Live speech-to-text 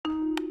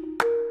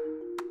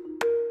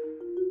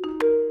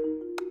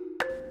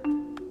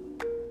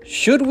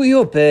Should we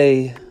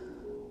obey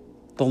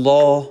the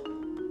law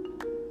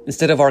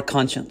instead of our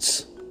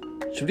conscience?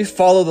 Should we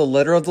follow the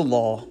letter of the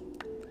law,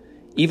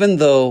 even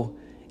though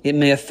it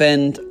may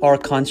offend our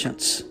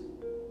conscience?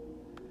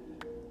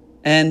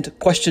 And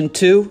question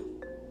 2,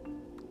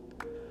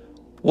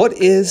 what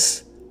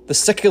is the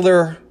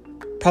secular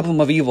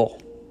problem of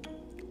evil?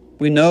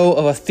 We know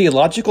of a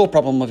theological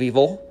problem of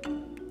evil,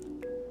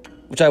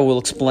 which I will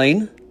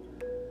explain.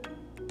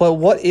 But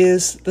what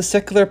is the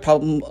secular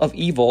problem of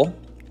evil?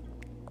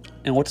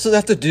 And what does it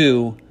have to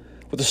do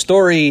with the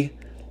story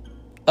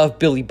of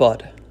Billy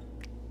Budd?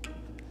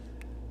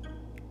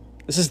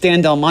 This is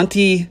Dan Del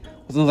Monte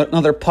with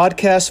another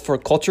podcast for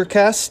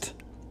CultureCast.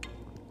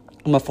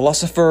 I'm a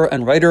philosopher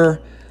and writer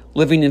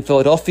living in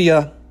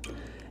Philadelphia,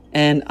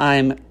 and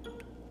I'm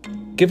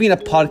giving a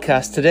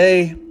podcast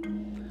today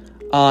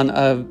on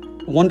a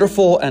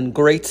wonderful and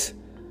great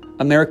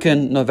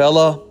American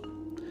novella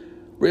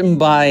written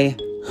by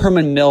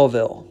Herman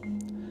Melville,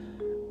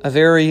 a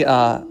very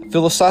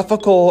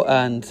philosophical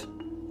and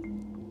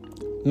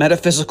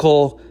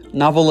metaphysical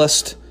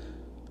novelist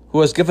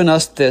who has given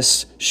us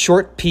this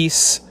short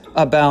piece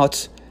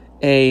about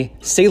a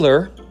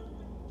sailor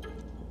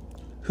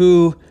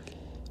who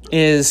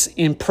is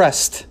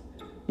impressed,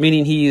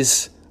 meaning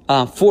he's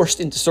forced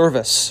into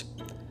service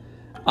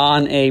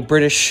on a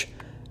British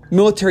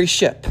military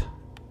ship,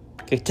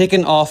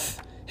 taken off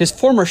his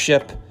former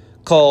ship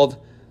called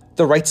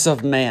the Rights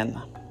of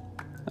Man.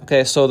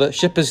 So the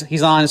ship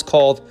he's on is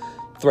called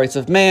the Rights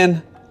of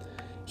Man.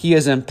 He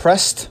is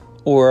impressed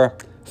or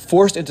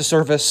forced into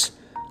service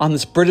on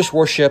this British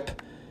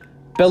warship,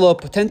 Bello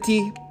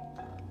Potenti.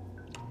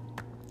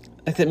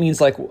 I think that means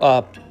like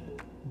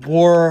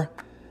war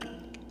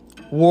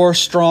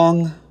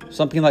strong,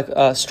 something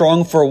like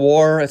strong for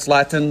war. It's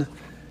Latin,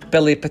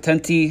 belli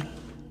potenti.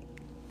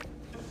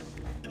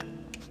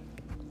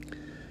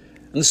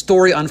 And the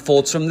story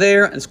unfolds from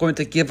there, and it's going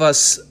to give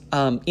us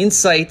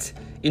insight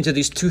into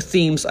these two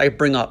themes I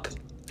bring up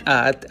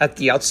at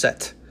the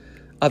outset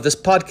of this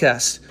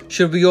podcast.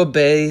 Should we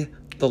obey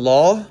the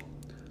law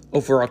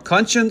over our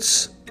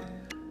conscience?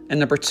 And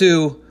number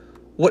 2,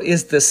 what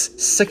is this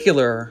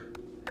secular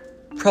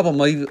problem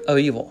of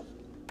evil?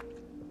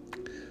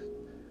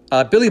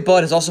 Billy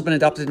Budd has also been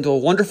adapted into a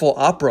wonderful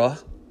opera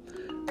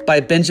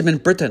by Benjamin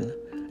Britten,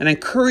 and I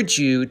encourage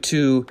you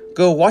to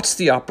go watch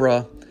the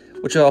opera,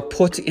 which I'll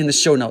put in the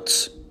show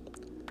notes.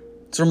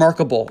 It's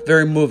remarkable,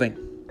 very moving.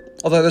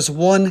 Although there's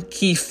one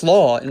key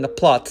flaw in the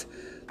plot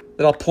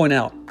that I'll point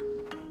out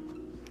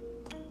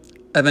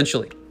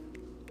eventually.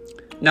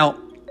 Now,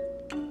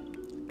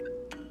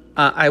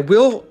 I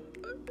will,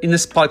 in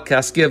this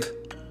podcast, give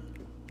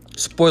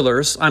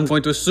spoilers. I'm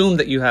going to assume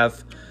that you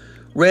have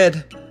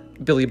read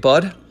Billy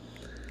Budd.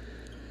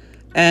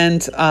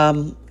 And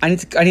I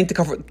need to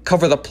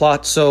cover the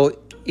plot. So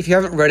if you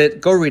haven't read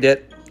it, go read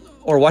it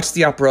or watch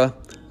the opera.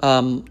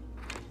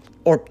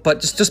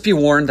 But just be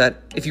warned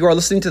that if you are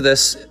listening to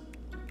this,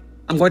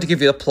 I'm going to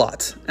give you the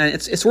plot, and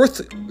it's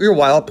worth your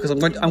while because I'm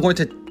going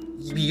to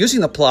be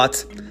using the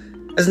plot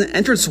as an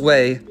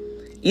entranceway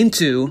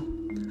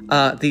into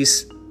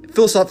these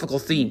philosophical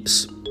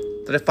themes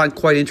that I find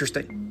quite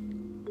interesting.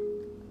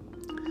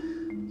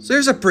 So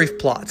here's a brief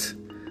plot.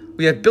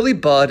 We have Billy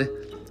Budd,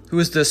 who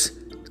is this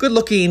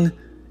good-looking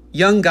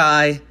young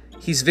guy.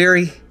 He's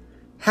very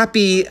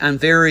happy and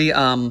very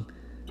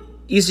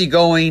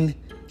easygoing.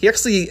 He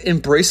actually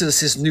embraces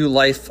his new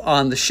life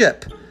on the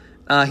ship.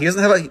 He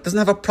doesn't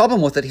have a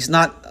problem with it. He's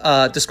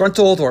not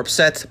disgruntled or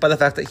upset by the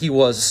fact that he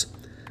was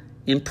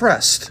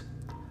impressed.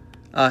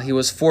 He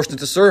was forced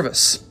into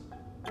service.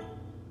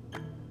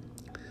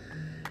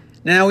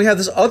 Now we have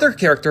this other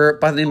character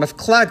by the name of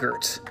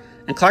Claggart,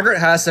 and Claggart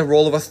has a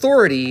role of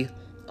authority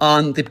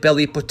on the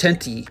Belli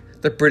Potenti,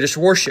 the British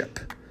warship.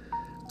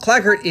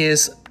 Claggart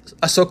is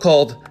a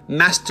so-called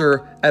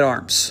master at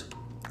arms.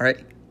 All right,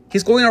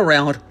 he's going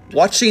around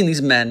watching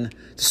these men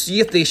to see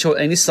if they show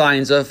any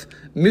signs of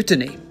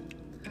mutiny.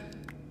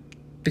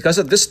 Because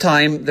at this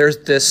time, there's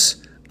this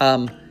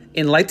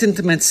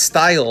Enlightenment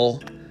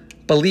style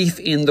belief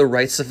in the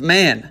rights of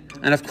man.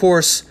 And of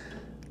course,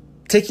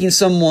 taking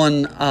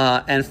someone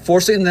and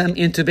forcing them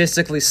into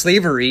basically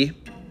slavery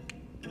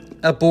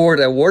aboard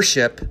a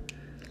warship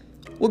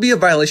will be a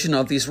violation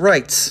of these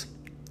rights.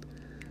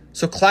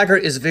 So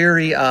Claggart is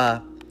very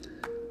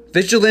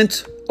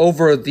vigilant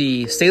over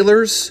the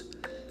sailors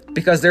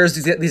because there's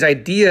these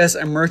ideas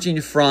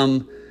emerging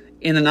from,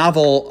 in the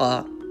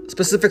novel,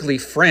 specifically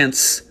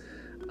France,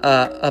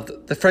 of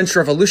the French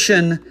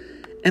Revolution,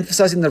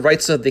 emphasizing the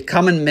rights of the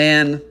common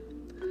man,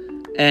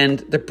 and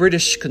the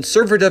British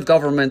conservative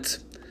government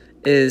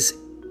is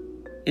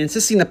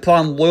insisting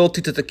upon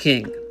loyalty to the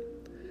king.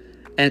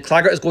 And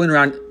Claggart is going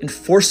around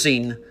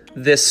enforcing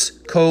this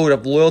code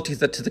of loyalty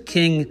to the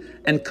king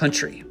and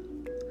country.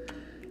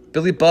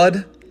 Billy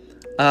Budd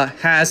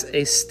has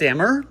a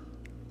stammer.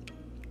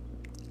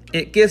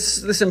 It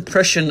gives this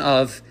impression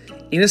of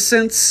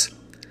innocence,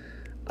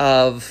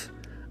 of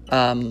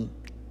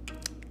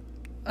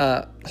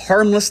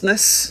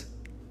harmlessness.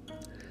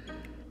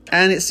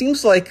 And it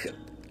seems like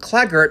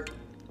Claggart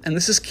and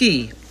this is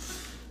key,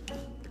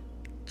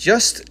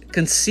 just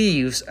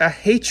conceives a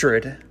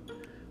hatred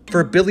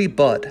for Billy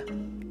Budd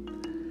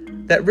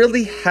that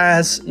really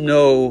has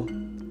no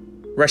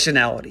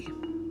rationality.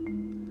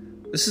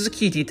 This is a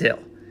key detail.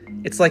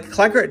 It's like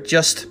Claggart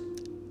just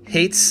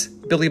hates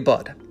Billy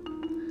Budd.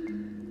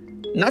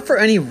 Not for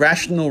any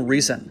rational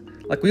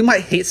reason. Like, we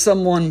might hate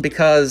someone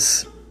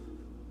because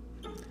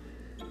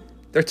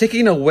they're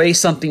taking away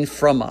something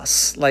from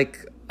us.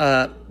 Like,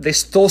 they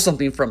stole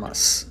something from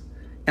us.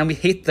 And we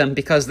hate them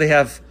because they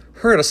have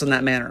hurt us in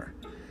that manner.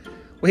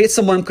 We hate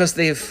someone because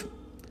they've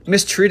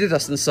mistreated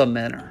us in some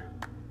manner.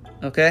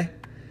 Okay?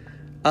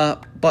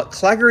 But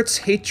Claggart's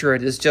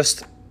hatred is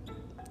just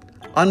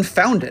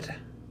unfounded.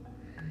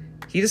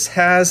 He just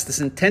has this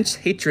intense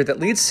hatred that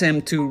leads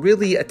him to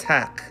really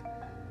attack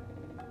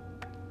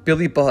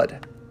Billy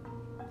Budd.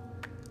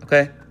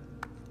 Okay?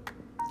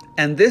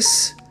 And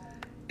this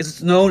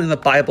is known in the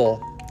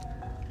Bible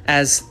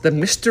as the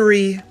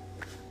mystery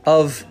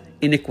of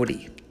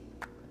iniquity.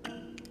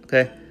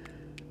 Okay?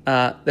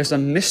 There's a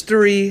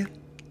mystery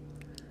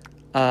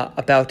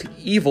about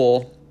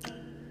evil.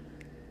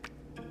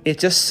 It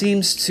just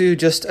seems to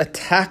just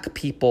attack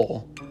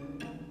people.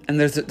 And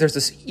there's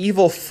this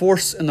evil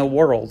force in the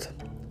world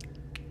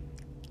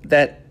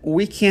that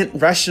we can't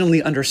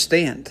rationally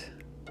understand.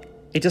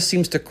 It just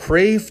seems to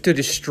crave to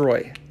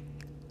destroy.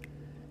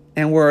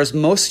 And whereas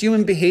most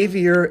human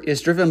behavior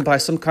is driven by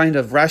some kind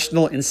of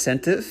rational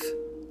incentive,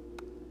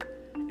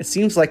 it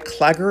seems like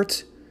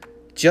Claggart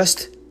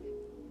just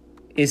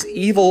is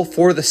evil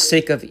for the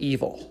sake of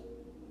evil.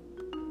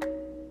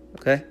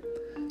 Okay?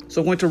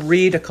 So I'm going to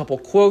read a couple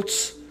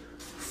quotes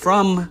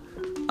from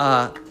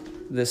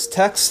this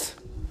text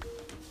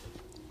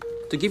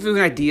to give you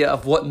an idea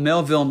of what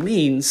Melville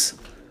means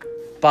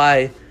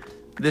by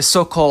this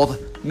so-called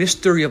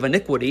mystery of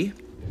iniquity,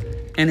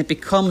 and it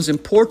becomes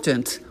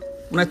important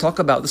when I talk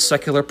about the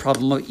secular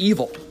problem of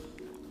evil.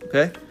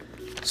 Okay?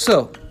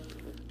 So,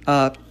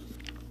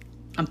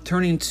 I'm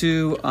turning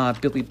to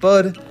Billy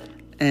Budd,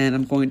 and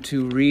I'm going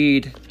to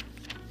read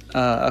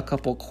a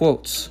couple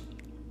quotes.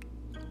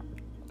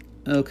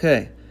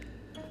 Okay.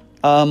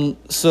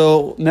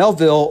 So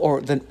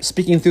Melville,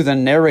 speaking through the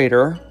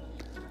narrator,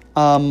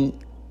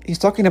 he's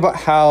talking about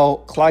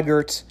how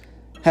Claggart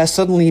has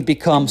suddenly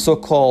become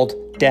so-called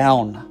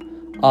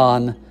down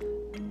on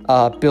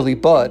Billy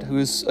Budd,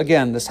 who's,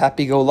 again, this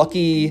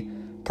happy-go-lucky,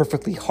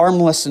 perfectly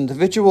harmless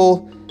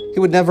individual he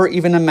would never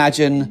even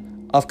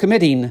imagine of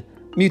committing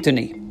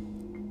mutiny.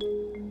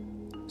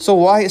 So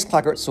why is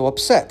Claggart so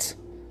upset?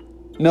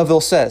 Melville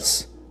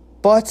says,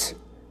 but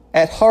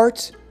at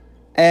heart,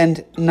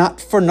 and not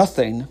for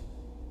nothing,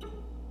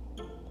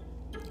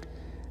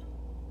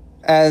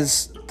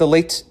 as the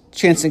late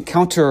chance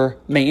encounter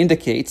may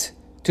indicate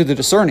to the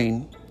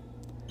discerning,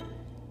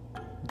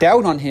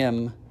 down on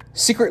him,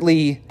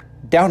 secretly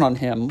down on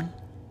him,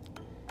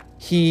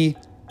 he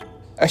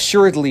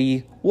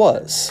assuredly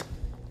was.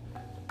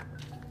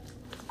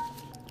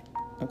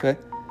 Okay?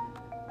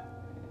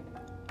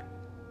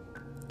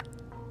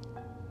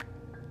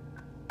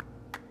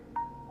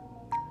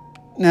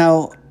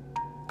 Now,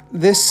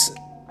 this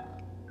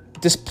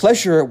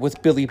displeasure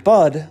with Billy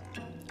Budd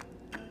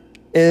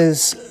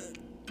is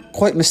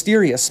quite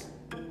mysterious.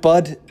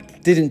 Budd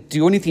didn't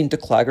do anything to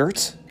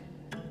Claggart.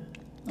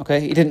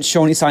 Okay, he didn't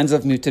show any signs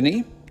of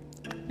mutiny.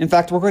 In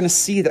fact, we're going to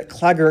see that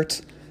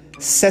Claggart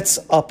sets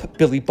up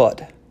Billy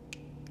Budd.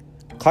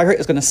 Claggart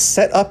is going to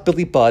set up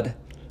Billy Budd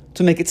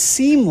to make it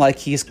seem like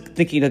he's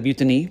thinking of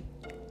mutiny,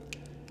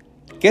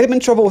 get him in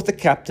trouble with the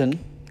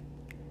captain,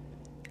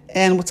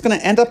 and what's going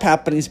to end up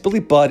happening is Billy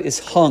Budd is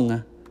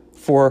hung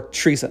for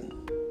treason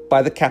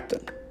by the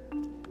captain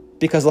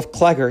because of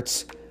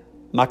Claggart's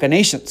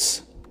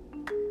machinations.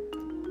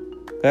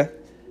 Okay?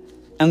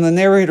 And the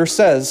narrator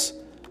says,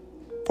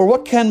 for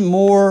what can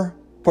more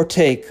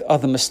partake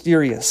of the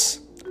mysterious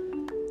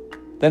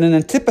than an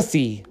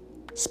antipathy,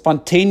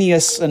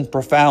 spontaneous and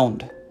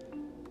profound,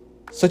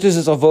 such as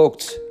is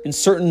evoked in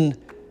certain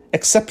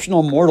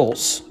exceptional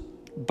mortals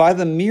by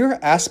the mere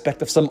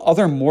aspect of some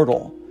other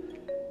mortal,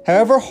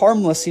 however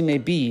harmless he may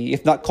be,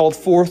 if not called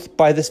forth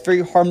by this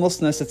very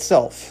harmlessness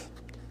itself.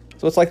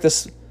 So it's like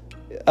this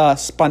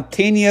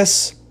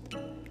spontaneous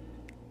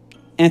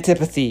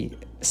antipathy.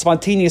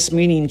 Spontaneous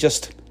meaning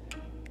just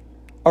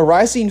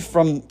arising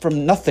from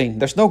nothing.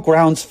 There's no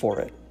grounds for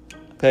it.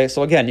 Okay,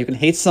 so again, you can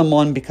hate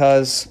someone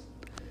because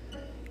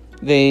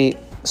they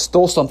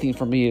stole something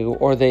from you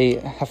or they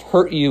have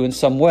hurt you in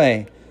some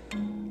way.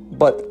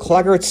 But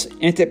Claggart's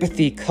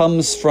antipathy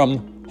comes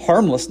from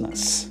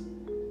harmlessness.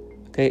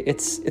 Okay,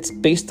 it's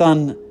based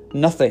on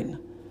nothing.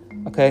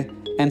 Okay,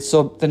 and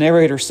so the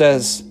narrator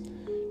says,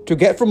 to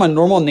get from a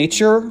normal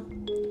nature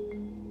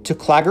to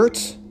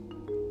Claggart,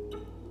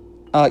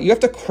 you have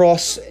to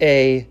cross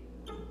a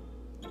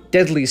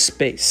deadly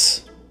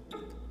space.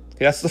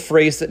 Okay, that's the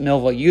phrase that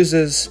Melville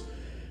uses,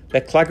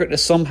 that Claggart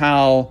is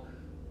somehow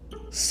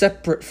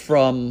separate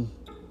from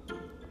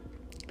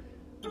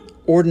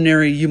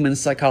ordinary human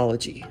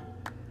psychology.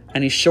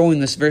 And he's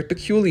showing this very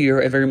peculiar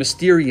and very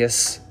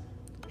mysterious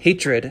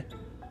hatred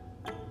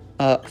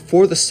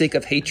for the sake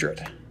of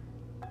hatred.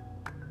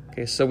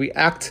 Okay, so we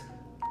act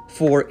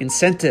for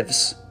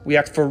incentives. We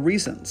act for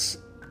reasons.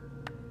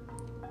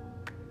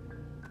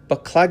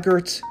 But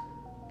Claggart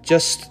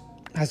just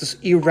has this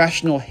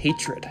irrational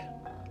hatred.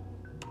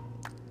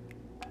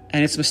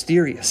 And it's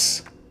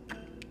mysterious.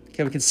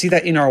 Okay, we can see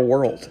that in our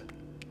world,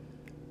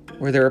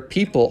 where there are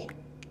people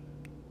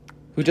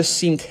who just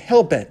seemed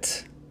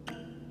hell-bent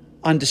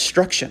on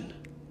destruction,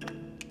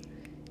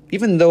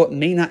 even though it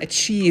may not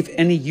achieve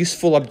any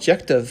useful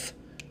objective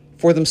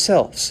for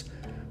themselves.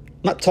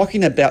 I'm not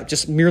talking about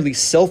just merely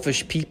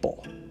selfish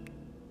people.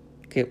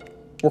 Okay,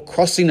 we're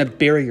crossing a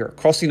barrier,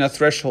 crossing a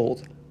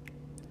threshold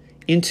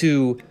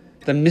into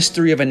the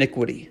mystery of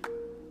iniquity.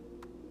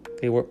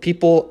 Okay, where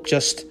people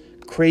just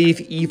crave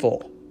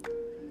evil,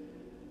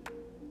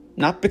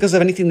 not because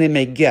of anything they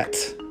may get,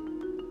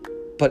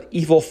 but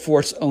evil for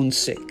its own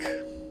sake.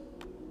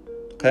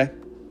 Okay?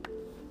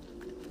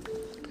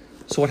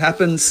 So what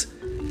happens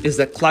is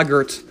that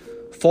Claggart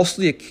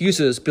falsely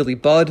accuses Billy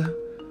Budd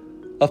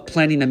of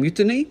planning a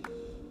mutiny.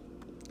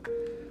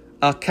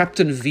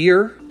 Captain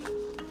Veer,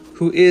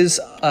 who is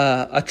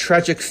a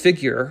tragic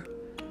figure,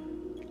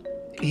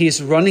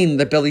 he's running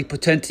the Belly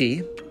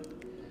Potenti,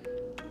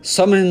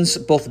 summons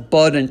both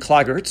Budd and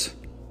Claggart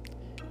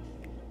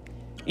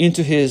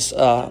into his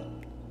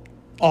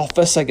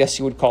office, I guess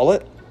you would call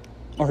it,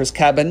 or his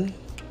cabin.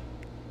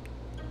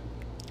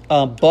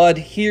 Budd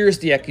hears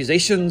the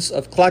accusations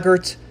of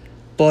Claggart.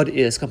 Budd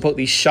is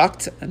completely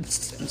shocked and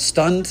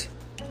stunned.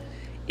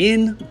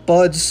 In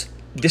Budd's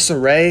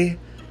disarray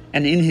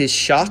and in his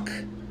shock,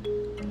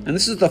 and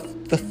this is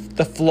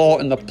the flaw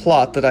in the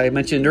plot that I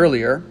mentioned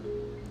earlier,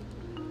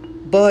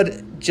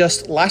 Budd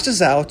just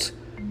lashes out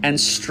and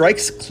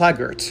strikes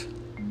Claggart.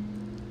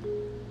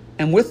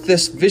 And with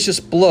this vicious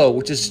blow,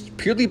 which is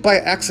purely by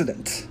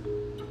accident,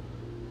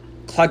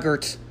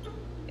 Claggart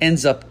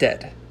ends up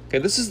dead. Okay,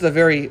 this is the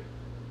very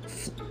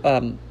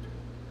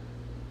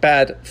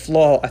bad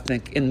flaw, I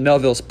think, in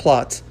Melville's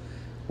plot,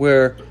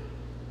 where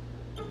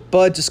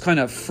Budd just kind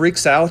of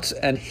freaks out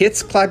and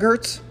hits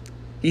Claggart.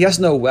 He has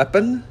no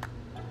weapon,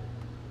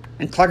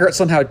 and Claggart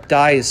somehow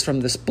dies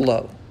from this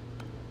blow.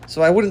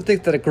 So I wouldn't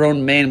think that a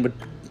grown man would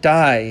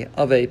die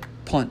of a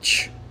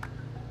punch.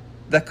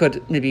 That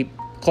could maybe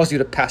cause you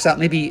to pass out.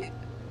 Maybe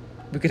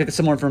we could get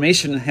some more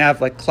information and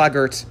have, like,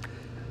 Claggart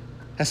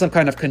has some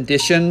kind of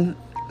condition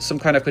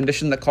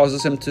that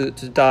causes him to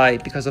die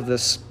because of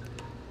this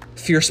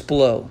fierce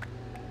blow.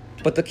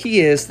 But the key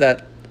is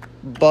that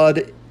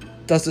Budd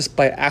does this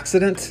by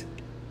accident.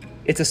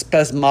 It's a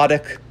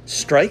spasmodic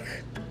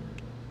strike.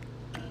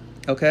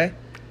 Okay?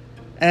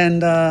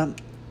 And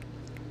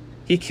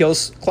he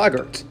kills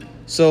Claggart.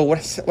 So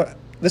what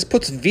this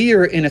puts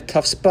Veer in a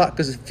tough spot,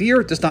 because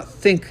Veer does not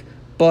think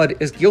Budd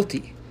is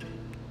guilty.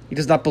 He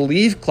does not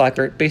believe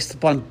Claggart based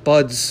upon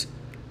Budd's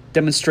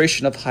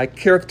demonstration of high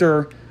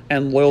character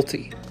and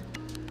loyalty.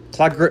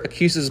 Claggart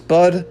accuses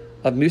Budd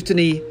of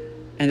mutiny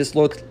and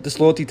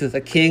disloyalty to the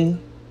king.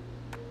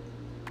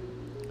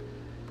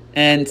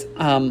 And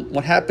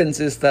what happens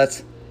is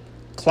that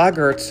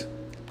Claggart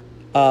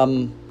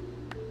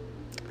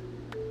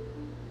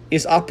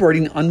is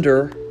operating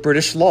under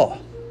British law.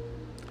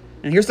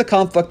 And here's the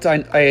conflict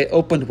I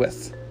opened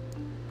with.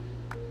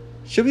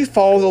 Should we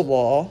follow the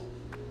law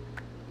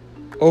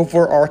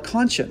over our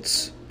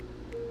conscience?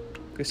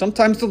 Okay,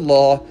 sometimes the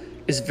law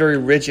is very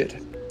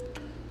rigid.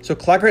 So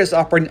Claggart is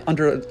operating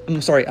under,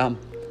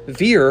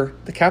 Veer,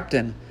 the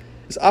captain,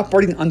 is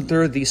operating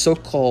under the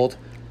so-called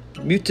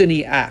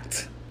Mutiny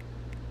Act.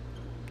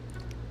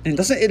 And it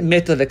doesn't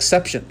admit of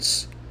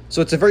exceptions.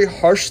 So it's a very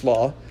harsh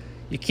law.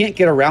 You can't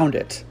get around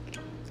it.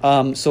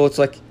 So it's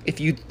like if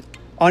you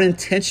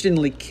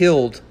unintentionally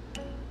killed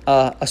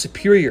a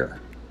superior,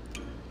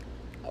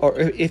 or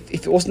if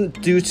it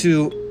wasn't due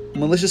to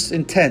malicious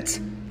intent,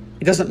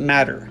 it doesn't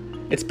matter.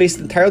 It's based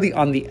entirely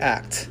on the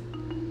act.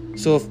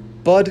 So if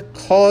Budd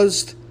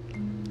caused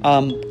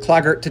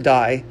Claggart to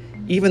die,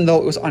 even though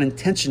it was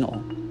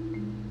unintentional,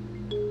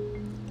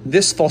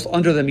 this falls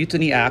under the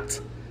Mutiny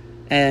Act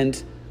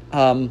and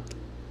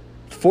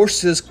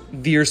forces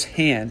Veer's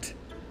hand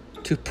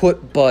to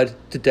put Budd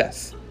to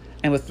death.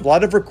 And with a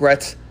lot of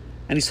regret,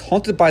 and he's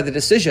haunted by the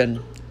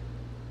decision,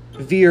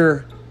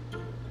 Veer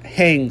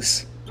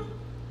hangs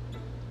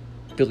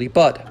Billy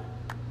Budd.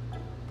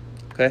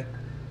 Okay?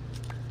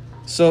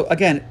 So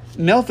again,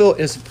 Melville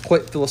is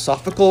quite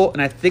philosophical,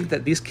 and I think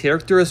that these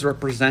characters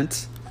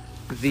represent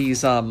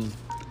these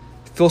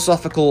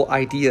philosophical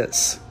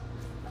ideas.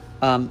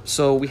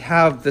 So we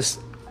have this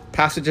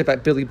passage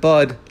about Billy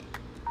Budd,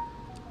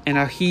 and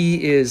how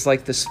he is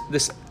like this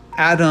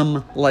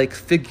Adam-like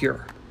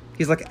figure.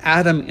 He's like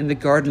Adam in the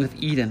Garden of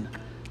Eden,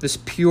 this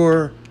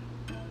pure,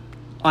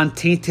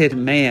 untainted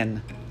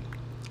man.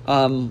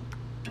 And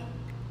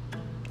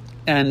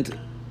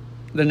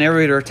the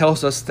narrator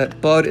tells us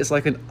that Budd is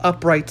like an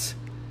upright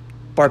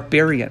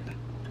barbarian.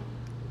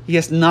 He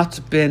has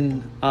not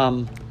been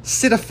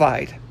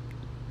citified.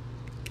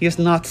 He has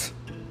not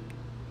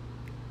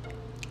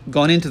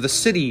gone into the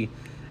city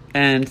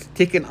and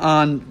taken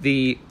on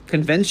the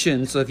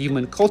conventions of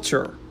human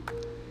culture.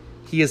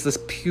 He is this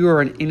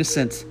pure and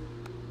innocent,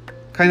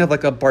 kind of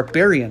like a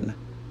barbarian,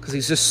 because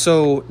he's just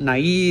so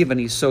naive and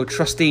he's so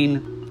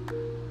trusting.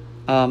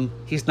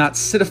 He's not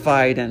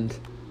citified and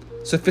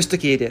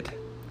sophisticated,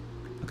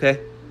 okay?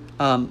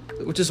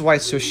 Which is why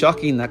it's so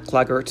shocking that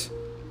Claggart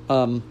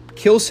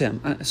kills him.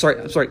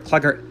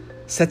 Claggart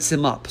sets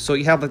him up. So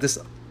you have like this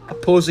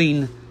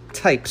opposing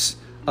types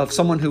of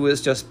someone who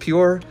is just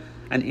pure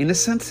and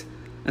innocent,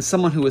 and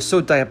someone who is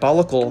so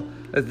diabolical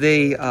that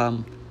they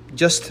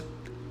just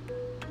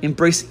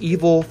embrace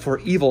evil for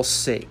evil's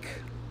sake.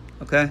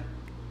 Okay?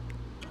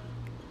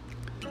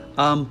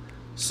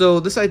 So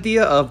this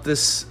idea of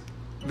this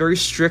very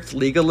strict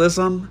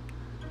legalism,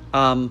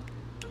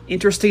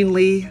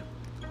 interestingly,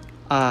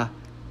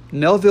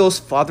 Melville's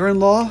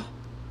father-in-law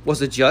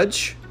was a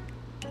judge,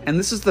 and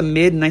this is the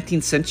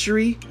mid-19th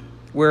century,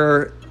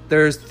 where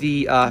there's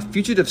the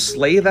Fugitive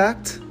Slave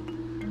Act,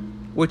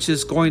 which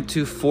is going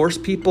to force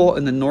people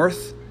in the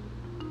North,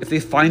 if they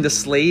find a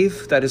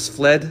slave that has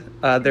fled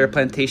their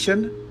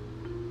plantation,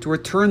 to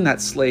return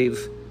that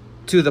slave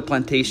to the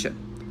plantation.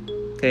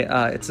 Okay,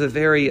 it's a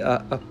very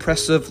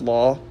oppressive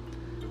law,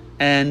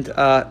 and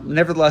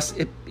nevertheless,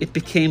 it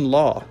became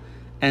law.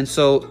 And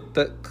so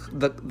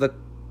the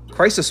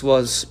crisis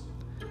was,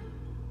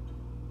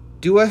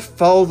 do I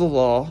follow the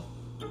law,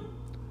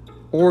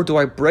 or do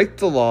I break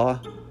the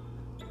law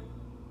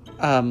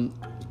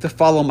to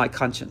follow my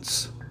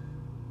conscience?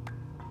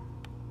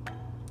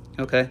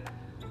 Okay?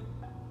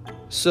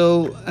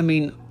 So, I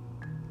mean,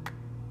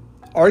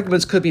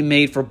 arguments could be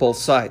made for both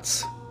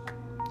sides.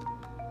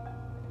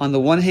 On the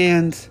one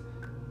hand,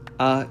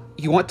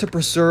 you want to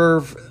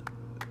preserve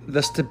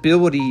the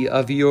stability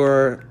of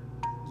your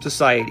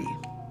society,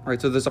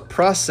 right? So there's a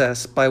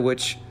process by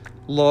which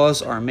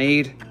laws are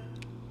made.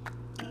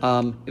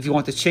 If you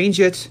want to change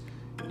it,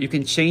 you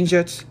can change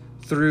it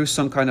through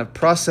some kind of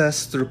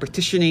process, through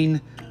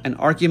petitioning and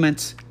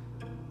argument.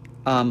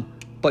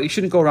 But you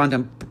shouldn't go around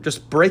and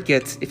just break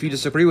it if you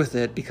disagree with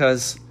it,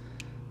 because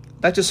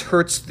that just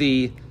hurts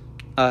the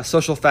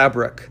social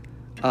fabric.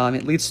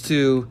 It leads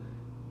to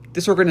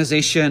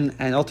disorganization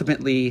and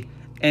ultimately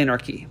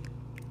anarchy.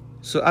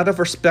 So out of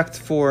respect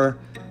for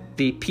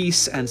the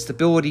peace and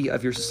stability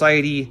of your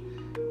society,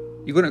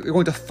 you're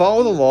going to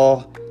follow the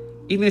law,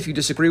 even if you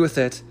disagree with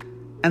it,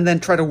 and then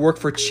try to work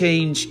for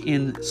change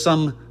in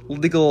some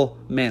legal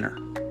manner.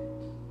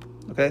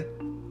 Okay?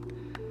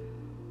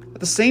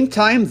 At the same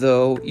time,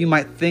 though, you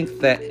might think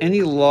that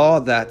any law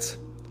that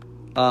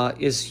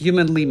is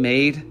humanly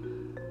made,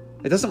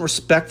 it doesn't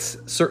respect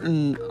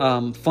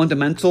certain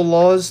fundamental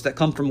laws that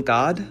come from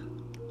God,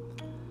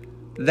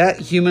 that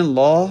human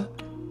law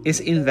is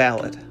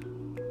invalid.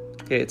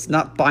 Okay, it's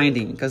not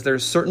binding, because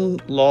there's certain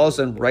laws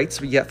and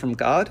rights we get from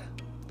God,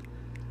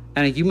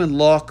 and a human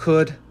law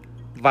could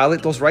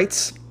violate those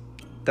rights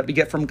that we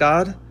get from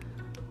God,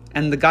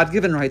 and the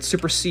God-given rights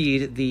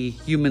supersede the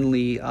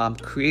humanly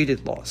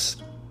created laws.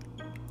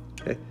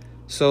 Okay,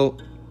 so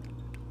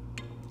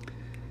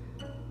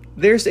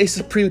there's a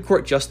Supreme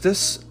Court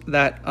justice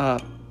that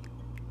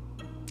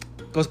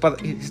goes by,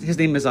 his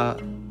name is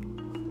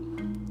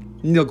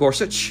Neil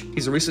Gorsuch.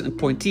 He's a recent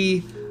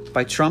appointee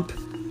by Trump.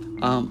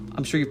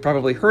 I'm sure you've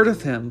probably heard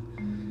of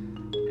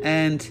him.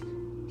 And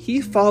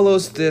he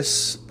follows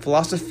this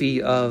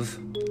philosophy of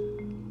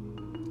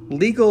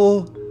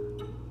legal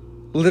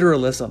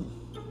literalism.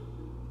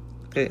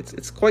 Okay,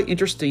 it's quite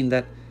interesting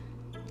that,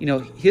 you know,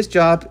 his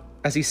job,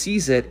 as he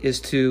sees it, is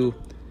to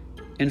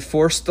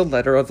enforce the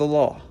letter of the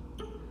law.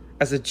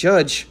 As a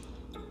judge,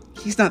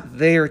 he's not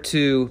there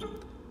to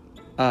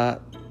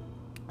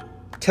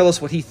tell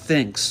us what he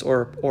thinks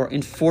or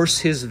enforce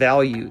his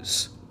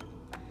values.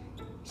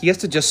 He has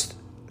to just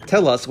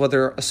tell us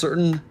whether a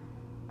certain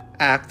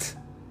act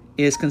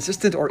is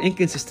consistent or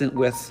inconsistent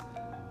with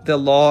the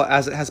law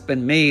as it has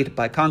been made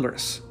by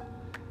Congress.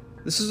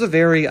 This is a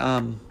very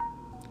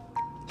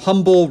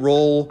humble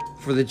role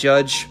for the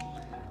judge,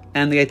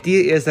 and the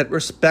idea is that it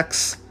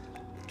respects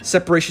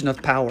separation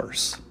of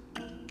powers.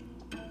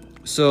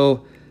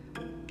 So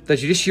the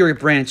judiciary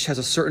branch has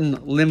a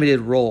certain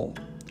limited role.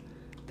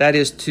 That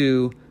is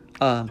to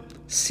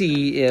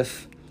see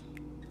if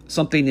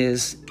something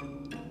is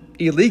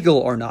illegal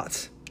or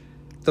not.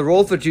 The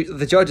role of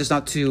the judge is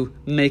not to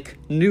make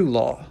new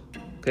law.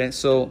 Okay,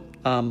 so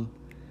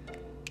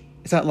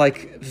it's not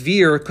like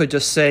Veer could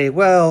just say,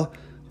 well,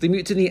 the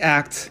Mutiny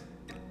Act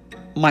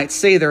might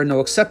say there are no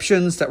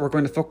exceptions, that we're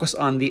going to focus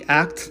on the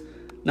act,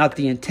 not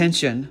the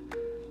intention.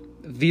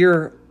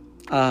 Veer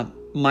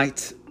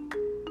might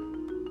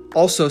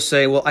also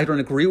say, well, I don't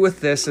agree with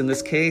this in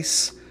this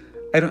case.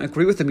 I don't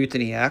agree with the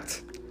Mutiny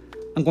Act.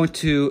 I'm going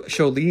to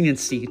show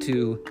leniency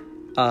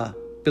to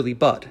Billy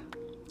Budd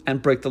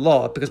and break the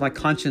law because my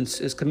conscience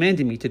is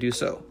commanding me to do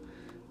so.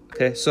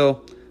 Okay,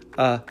 so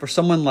for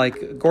someone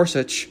like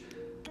Gorsuch,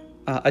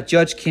 a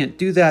judge can't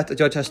do that. A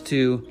judge has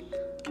to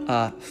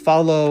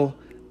follow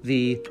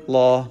the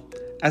law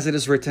as it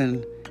is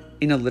written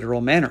in a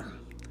literal manner.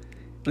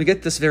 We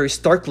get this very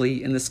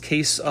starkly in this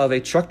case of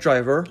a truck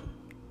driver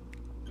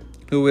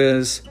who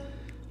is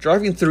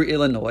driving through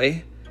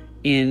Illinois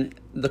in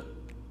the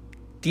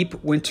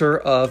deep winter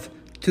of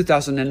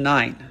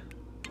 2009.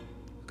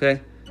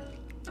 Okay?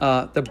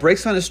 The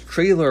brakes on his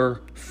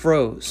trailer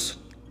froze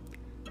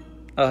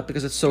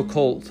because it's so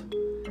cold.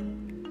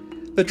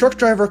 The truck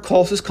driver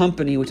calls his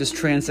company, which is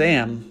Trans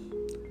Am,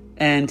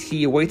 and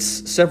he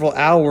waits several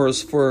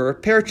hours for a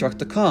repair truck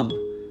to come.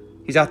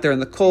 He's out there in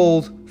the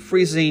cold,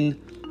 freezing,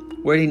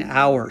 waiting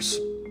hours.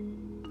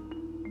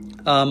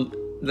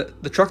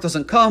 The truck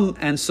doesn't come,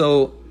 and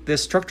so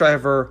this truck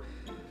driver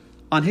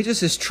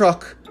unhitches his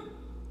truck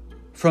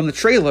from the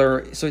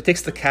trailer, so he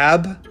takes the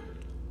cab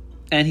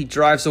and he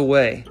drives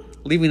away,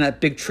 leaving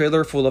that big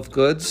trailer full of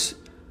goods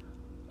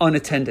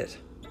unattended.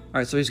 All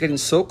right, so he's getting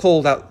so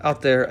cold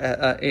out there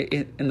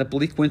in the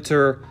bleak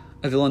winter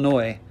of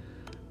Illinois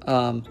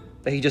that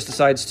he just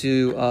decides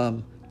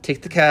to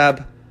take the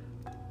cab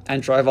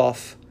and drive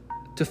off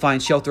to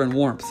find shelter and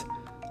warmth,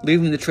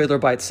 leaving the trailer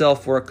by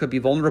itself where it could be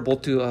vulnerable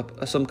to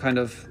some kind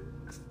of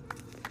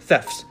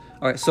thefts.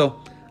 All right, so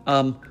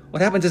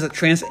what happens is that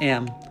Trans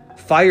Am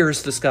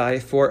fires this guy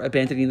for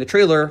abandoning the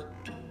trailer,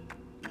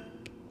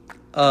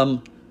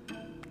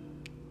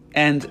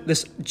 and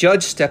this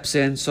judge steps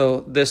in.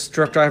 So this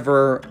truck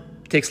driver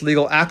takes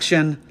legal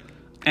action,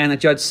 and the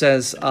judge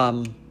says,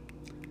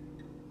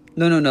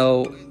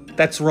 no,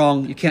 that's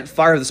wrong. You can't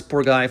fire this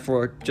poor guy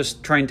for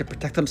just trying to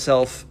protect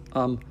himself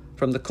from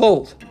the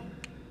cold.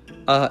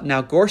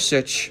 Now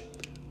Gorsuch,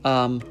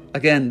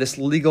 again, this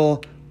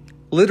legal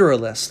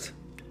literalist,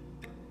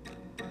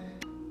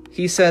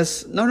 he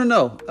says,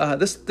 no,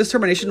 this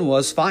termination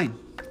was fine.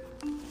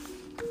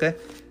 Okay?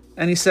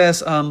 And he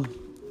says,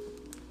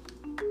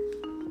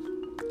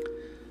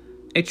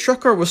 a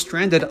trucker was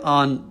stranded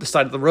on the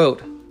side of the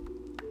road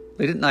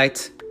late at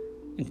night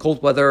in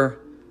cold weather,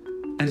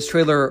 and his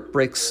trailer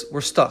brakes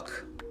were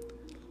stuck.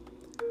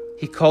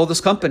 He called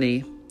his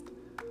company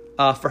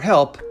for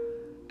help,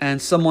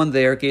 and someone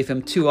there gave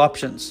him two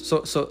options.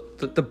 So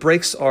the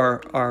brakes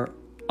are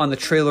on the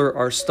trailer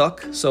are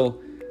stuck, so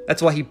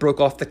that's why he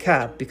broke off the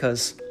cab,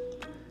 because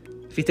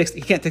if he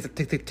can't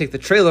take the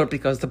trailer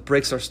because the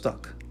brakes are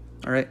stuck.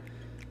 All right.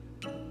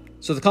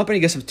 So the company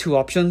gives him two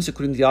options,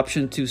 including the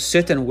option to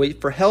sit and wait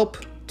for help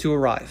to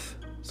arrive.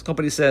 So the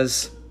company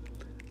says,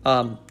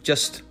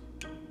 just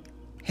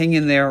hang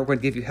in there, we're going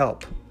to give you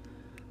help.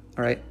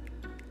 All right.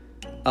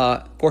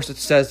 Gorsuch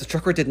says the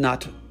trucker did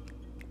not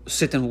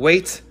sit and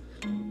wait,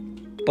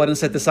 but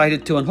instead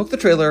decided to unhook the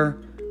trailer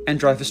and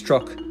drive his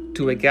truck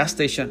to a gas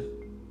station.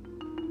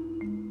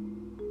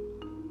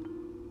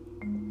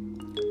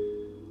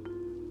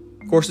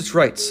 Gorsuch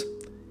writes,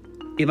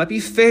 it might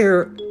be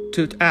fair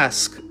to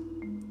ask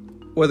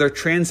whether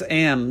Trans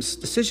Am's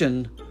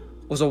decision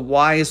was a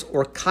wise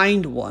or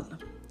kind one.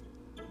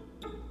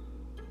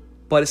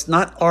 But it's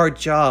not our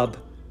job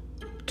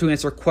to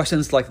answer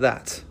questions like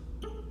that.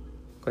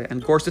 Okay,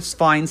 and Gorsuch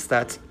finds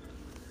that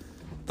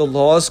the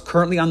laws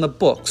currently on the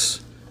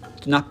books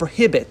do not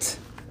prohibit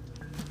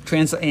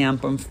Trans Am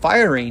from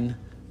firing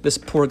this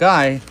poor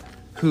guy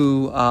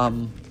who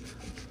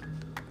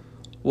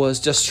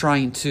was just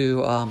trying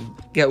to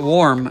get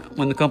warm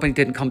when the company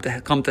didn't come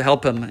to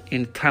help him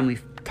in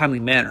timely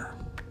manner.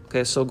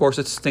 Okay, so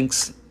Gorsuch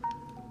thinks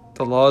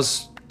the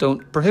laws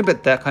don't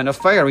prohibit that kind of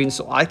firing,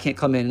 so I can't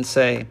come in and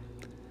say,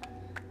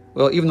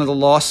 well, even though the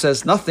law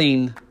says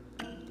nothing,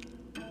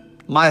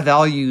 my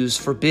values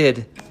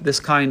forbid this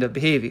kind of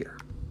behavior.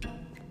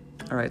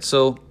 All right,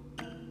 so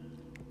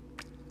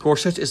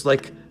Gorsuch is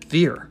like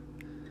Veer.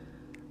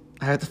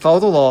 I have to follow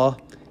the law,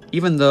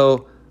 even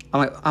though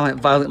I might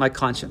violate my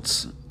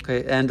conscience.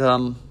 Okay, and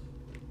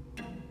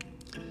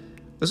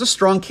there's a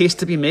strong case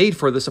to be made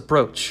for this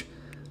approach.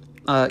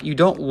 You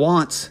don't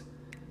want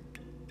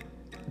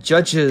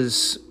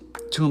judges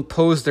to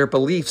impose their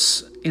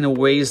beliefs in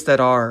ways that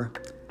are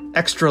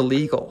extra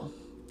legal,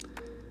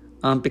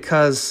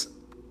 because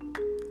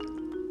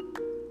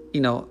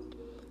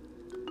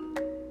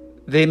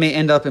they may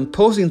end up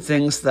imposing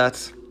things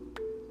that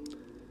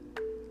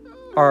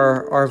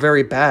are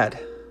very bad,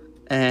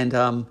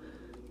 and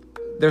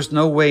there's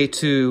no way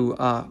to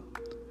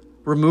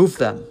remove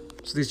them.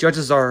 So these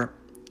judges are,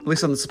 at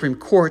least on the Supreme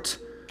Court,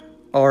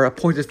 are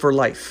appointed for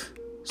life.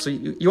 So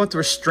you want to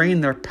restrain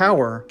their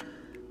power,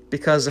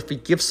 because if you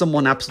give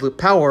someone absolute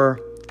power,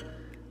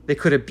 they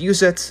could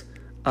abuse it.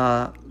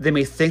 They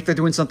may think they're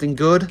doing something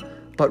good,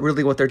 but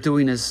really what they're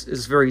doing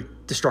is very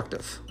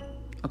destructive.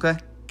 Okay?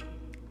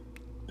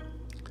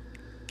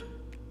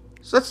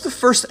 So that's the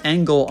first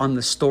angle on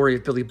the story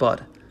of Billy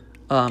Budd,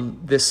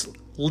 this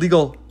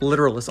legal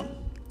literalism.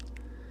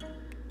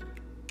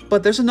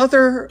 But there's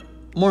another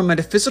more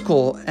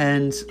metaphysical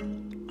and,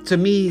 to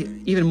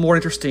me, even more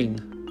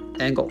interesting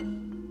angle.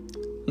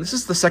 This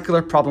is the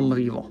secular problem of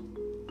evil.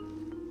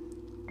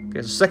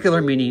 Okay, so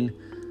secular meaning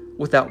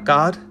without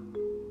God.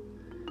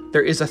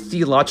 There is a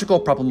theological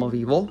problem of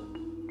evil.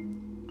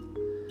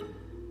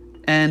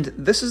 And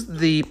this is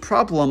the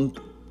problem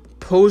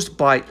posed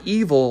by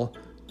evil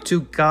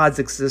to God's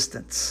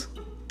existence.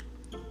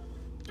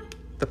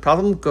 The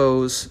problem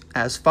goes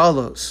as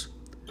follows.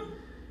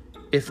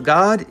 if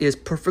God is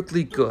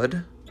perfectly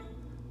good,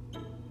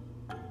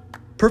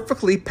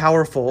 perfectly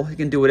powerful, he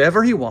can do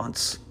whatever he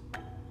wants,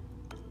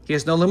 he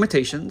has no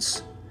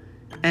limitations,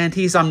 and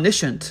he's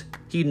omniscient,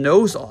 he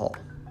knows all,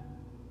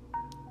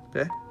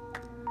 okay,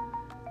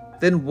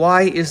 then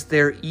why is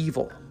there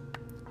evil?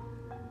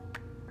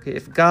 Okay,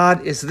 if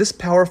God is this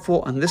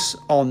powerful and this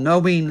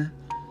all-knowing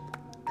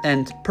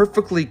and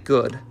perfectly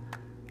good,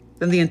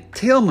 then the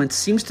entailment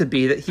seems to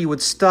be that he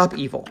would stop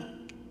evil.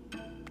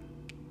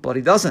 But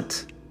he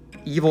doesn't.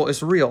 Evil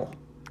is real.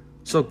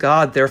 So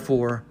God,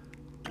 therefore,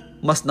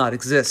 must not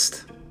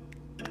exist.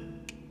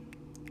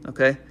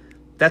 Okay?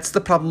 That's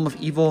the problem of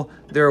evil.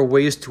 There are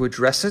ways to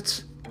address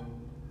it.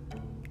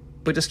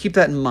 But just keep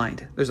that in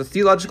mind. There's a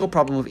theological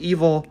problem of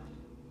evil.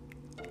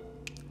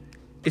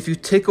 If you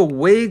take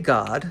away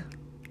God,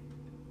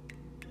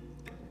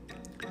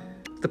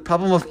 the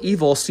problem of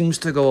evil seems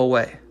to go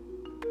away.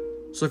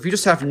 So if you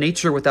just have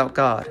nature without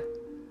God,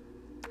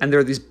 and there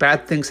are these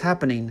bad things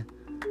happening,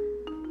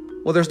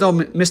 well, there's no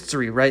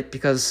mystery, right?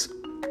 Because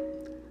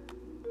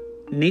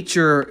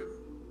nature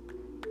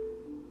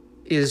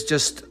is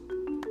just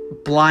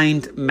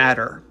blind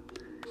matter.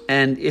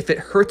 And if it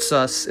hurts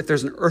us, if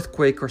there's an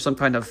earthquake or some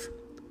kind of,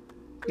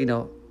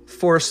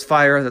 forest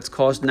fire that's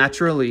caused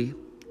naturally,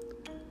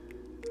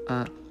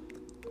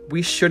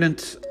 we shouldn't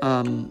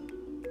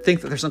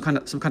think that there's some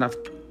kind of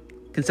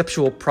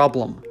conceptual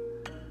problem,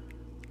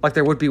 like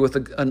there would be with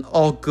an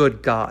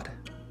all-good God.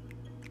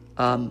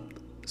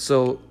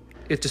 So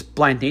if just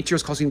blind nature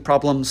is causing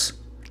problems,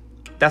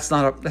 that's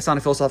not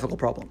a philosophical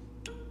problem.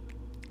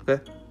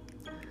 Okay.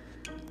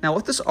 Now,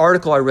 with this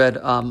article I read,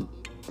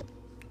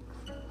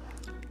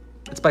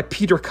 it's by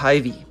Peter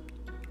Kivy,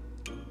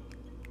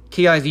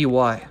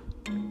 Kivy.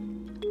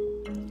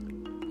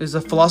 He's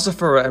a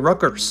philosopher at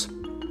Rutgers.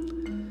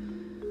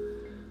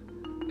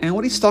 And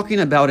what he's talking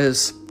about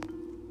is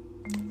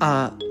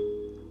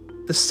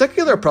the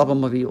secular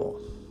problem of evil.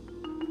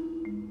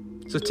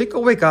 So take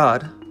away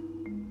God,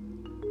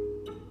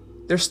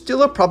 there's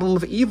still a problem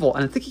of evil.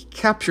 And I think he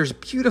captures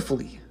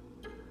beautifully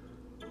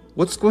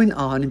what's going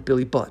on in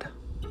Billy Budd.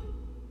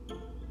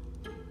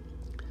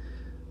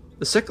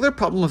 The secular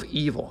problem of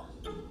evil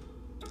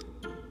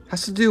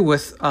has to do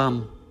with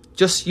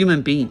just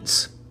human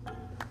beings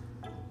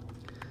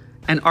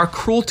and our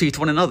cruelty to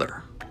one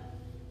another.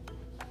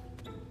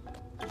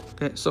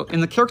 Okay, so in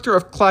the character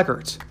of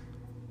Claggart,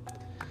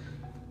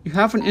 you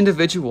have an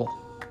individual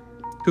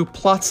who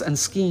plots and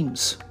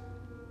schemes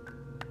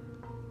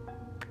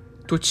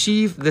to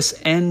achieve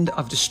this end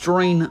of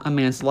destroying a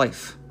man's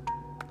life.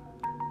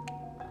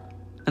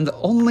 And the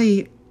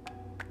only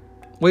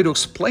way to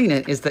explain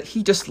it is that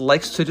he just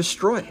likes to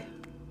destroy.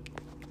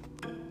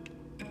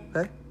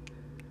 Okay?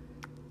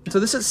 And so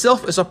this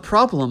itself is a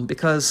problem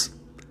because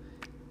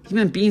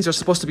human beings are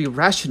supposed to be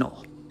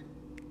rational.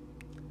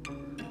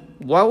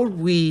 Why would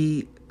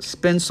we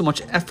spend so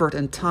much effort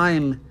and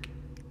time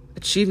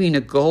achieving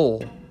a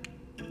goal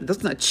that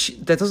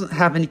doesn't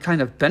have any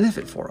kind of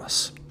benefit for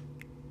us?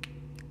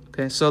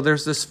 Okay, so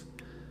there's this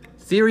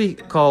theory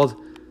called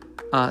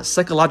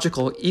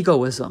psychological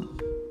egoism.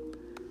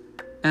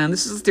 And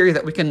this is a theory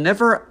that we can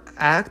never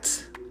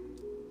act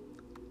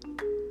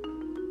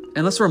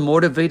unless we're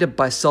motivated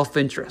by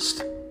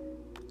self-interest.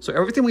 So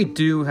everything we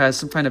do has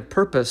some kind of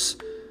purpose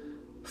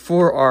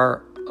for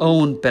our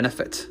own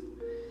benefit.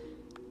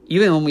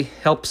 Even when we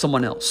help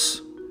someone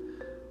else,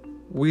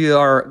 we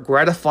are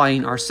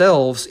gratifying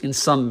ourselves in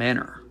some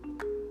manner.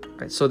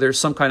 Right? So there's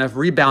some kind of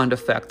rebound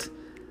effect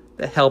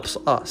that helps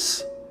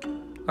us.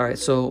 All right,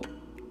 so,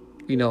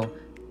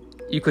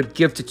 you could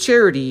give to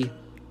charity,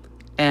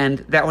 and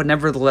that would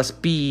nevertheless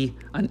be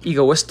an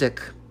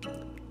egoistic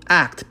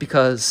act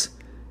because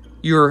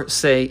you're,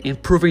 say,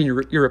 improving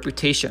your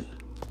reputation.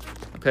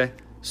 Okay,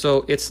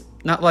 so it's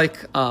not like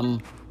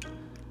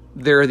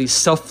there are these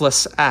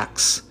selfless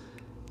acts.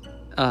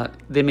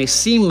 They may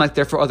seem like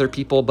they're for other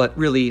people, but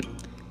really,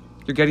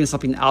 you're getting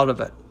something out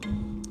of it.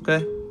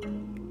 Okay?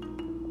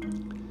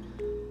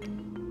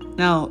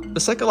 Now, the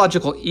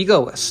psychological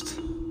egoist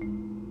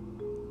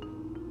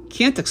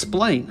can't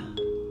explain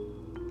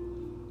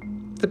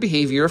the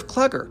behavior of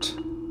Claggart.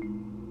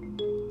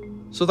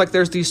 So,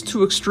 there's these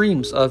two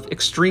extremes of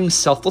extreme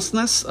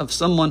selflessness of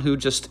someone who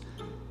just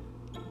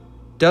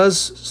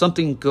does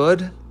something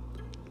good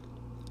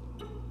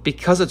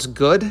because it's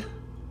good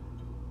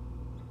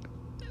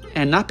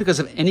and not because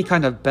of any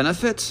kind of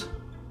benefit.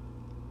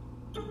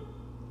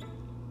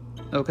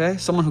 Okay?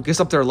 Someone who gives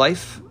up their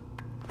life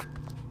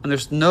and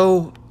there's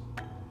no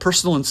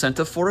personal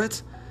incentive for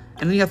it.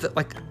 And then you have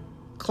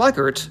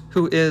Claggart,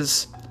 who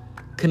is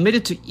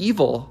committed to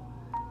evil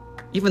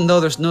even though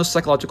there's no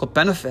psychological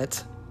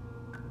benefit.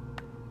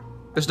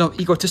 There's no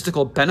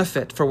egotistical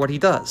benefit for what he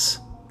does.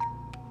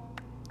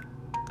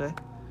 Okay?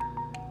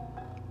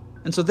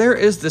 And so there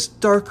is this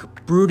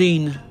dark,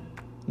 brooding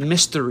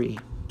mystery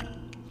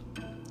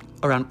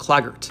around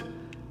Claggart,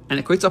 and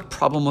it creates a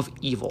problem of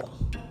evil.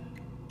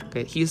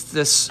 Okay, he's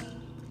this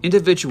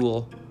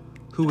individual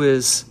who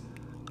is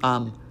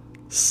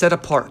set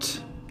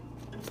apart.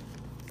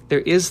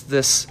 There is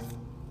this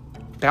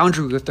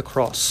boundary with the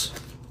cross,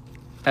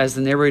 as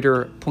the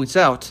narrator points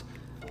out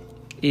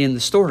in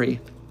the story,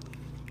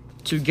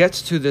 to get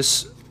to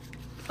this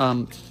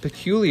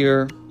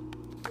peculiar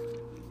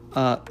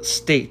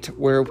state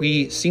where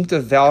we seem to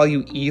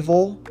value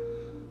evil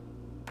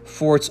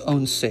for its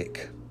own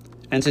sake,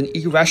 and it's an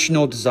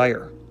irrational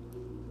desire.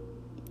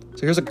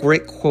 So here's a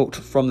great quote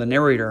from the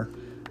narrator,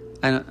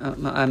 and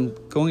I'm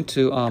going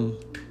to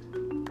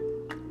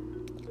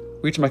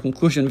reach my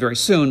conclusion very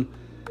soon.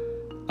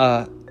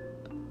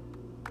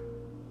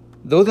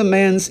 Though the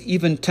man's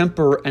even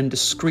temper and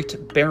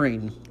discreet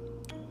bearing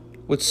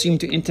would seem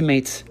to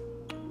intimate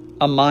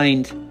a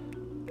mind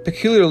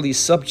peculiarly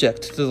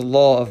subject to the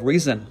law of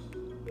reason,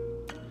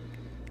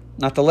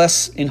 not the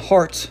less in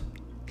heart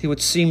he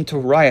would seem to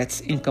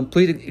riot in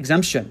complete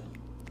exemption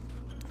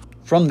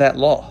from that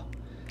law,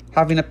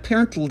 having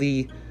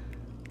apparently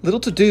little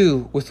to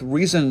do with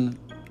reason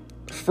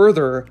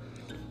further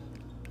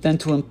than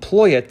to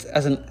employ it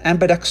as an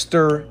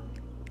ambidexter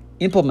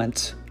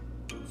implement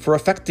for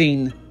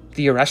affecting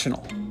the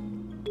irrational.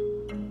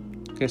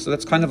 Okay, so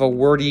that's kind of a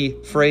wordy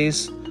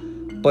phrase,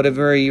 but a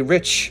very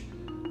rich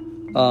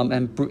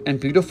and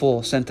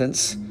beautiful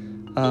sentence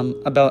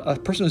about a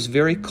person who's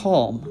very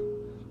calm.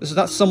 This is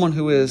not someone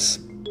who is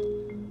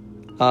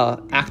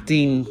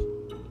acting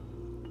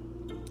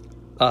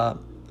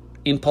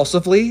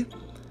impulsively.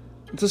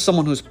 This is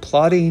someone who's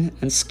plotting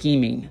and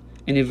scheming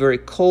in a very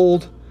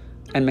cold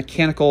and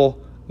mechanical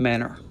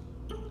manner.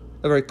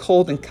 A very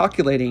cold and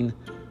calculating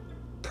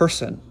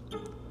person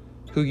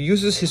who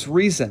uses his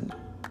reason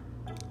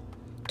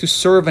to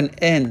serve an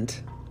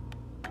end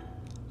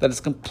that is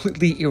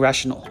completely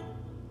irrational.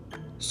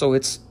 So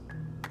it's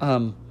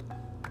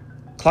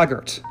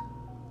Claggart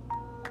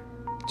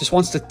just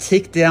wants to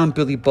take down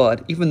Billy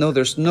Budd, even though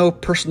there's no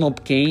personal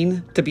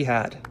gain to be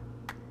had.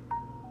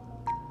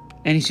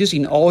 And he's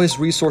using all his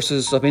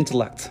resources of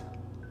intellect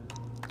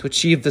to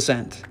achieve this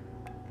end.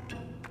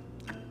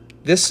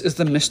 This is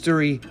the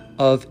mystery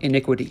of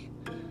iniquity.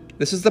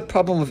 This is the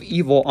problem of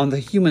evil on the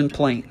human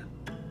plane.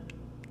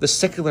 The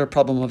secular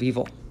problem of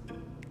evil.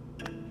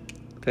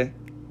 Okay?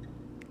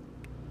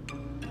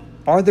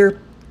 Are there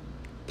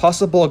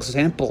possible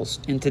examples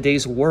in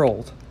today's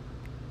world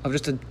of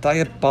just a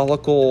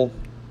diabolical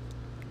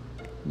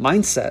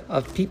mindset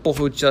of people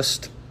who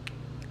just,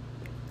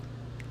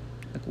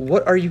 like,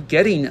 what are you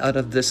getting out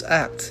of this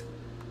act?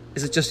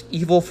 Is it just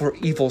evil for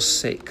evil's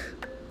sake?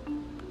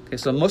 Okay,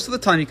 so most of the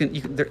time you can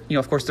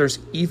of course there's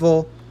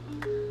evil,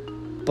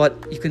 but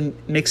you can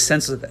make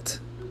sense of it.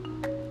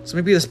 So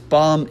maybe this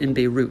bomb in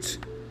Beirut,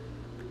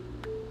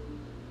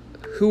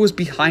 who was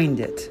behind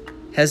it?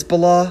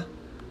 Hezbollah?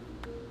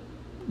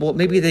 Well,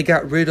 maybe they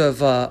got rid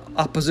of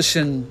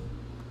opposition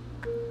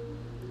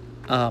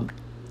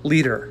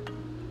leader.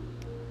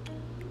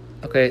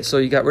 Okay, so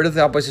you got rid of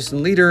the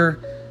opposition leader,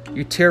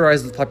 you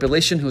terrorize the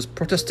population who is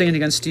protesting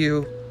against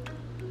you,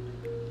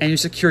 and you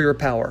secure your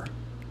power.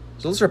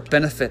 So those are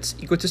benefits,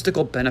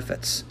 egotistical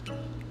benefits,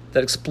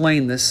 that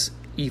explain this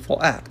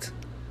evil act.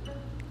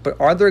 But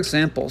are there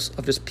examples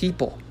of just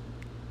people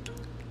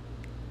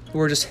who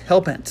are just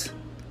hell-bent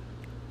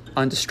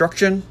on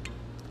destruction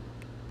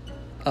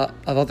of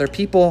other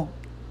people,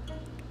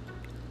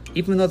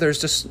 even though there's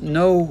just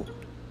no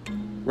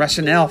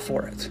rationale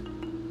for it?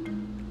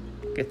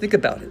 Okay, think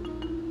about it.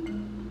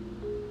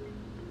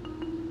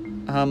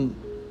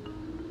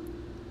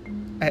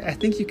 I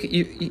think we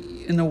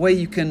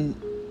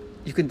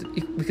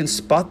can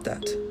spot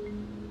that.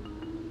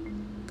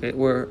 Okay,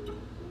 where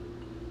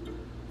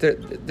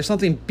there's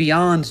something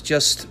beyond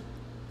just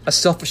a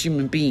selfish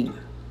human being.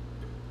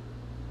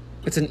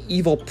 It's an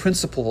evil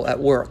principle at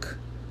work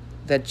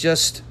that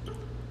just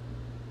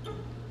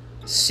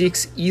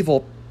seeks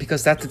evil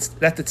because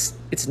that's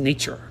its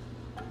nature.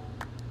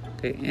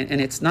 Okay, and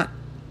it's not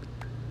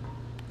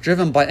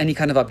driven by any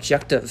kind of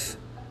objective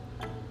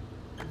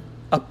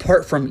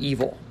apart from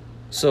evil.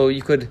 So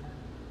you could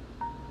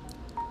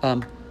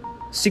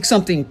seek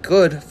something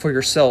good for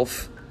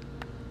yourself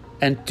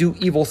and do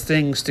evil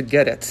things to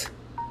get it.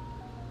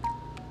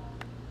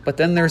 But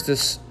then there's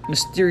this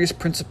mysterious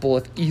principle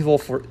of evil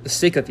for the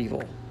sake of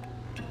evil.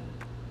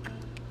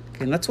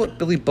 Okay, and that's what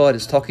Billy Budd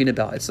is talking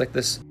about. It's like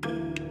this.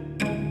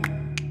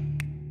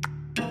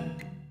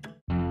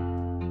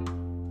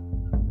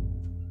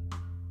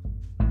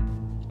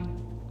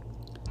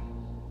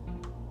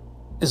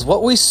 Is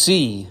what we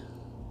see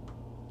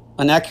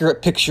an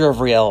accurate picture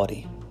of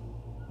reality?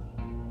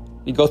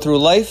 We go through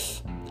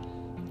life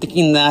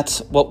thinking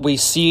that what we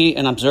see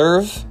and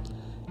observe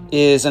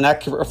is an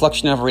accurate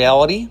reflection of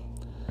reality.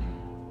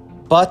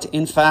 But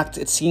in fact,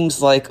 it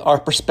seems like our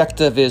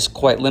perspective is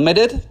quite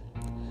limited.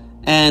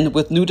 And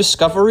with new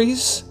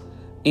discoveries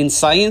in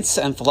science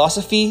and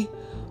philosophy,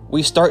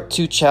 we start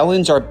to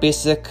challenge our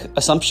basic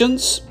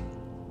assumptions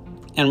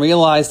and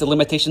realize the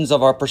limitations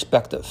of our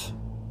perspective.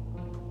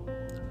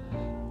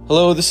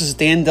 Hello, this is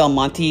Dan Del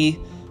Monte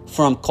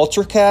from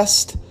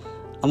CultureCast.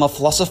 I'm a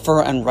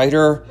philosopher and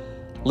writer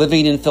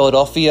living in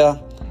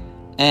Philadelphia,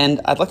 and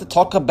I'd like to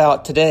talk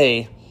about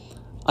today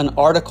an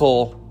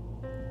article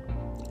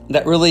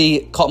that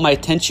really caught my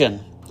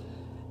attention,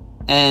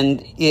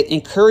 and it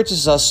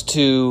encourages us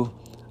to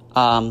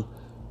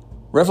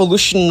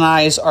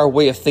revolutionize our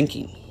way of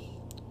thinking,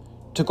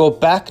 to go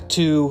back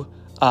to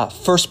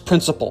first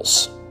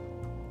principles,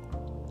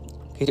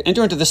 okay, to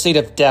enter into the state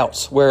of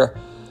doubt where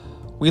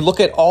we look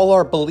at all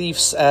our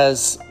beliefs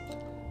as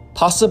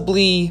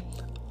possibly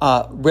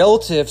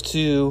relative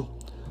to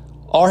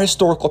our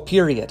historical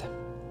period,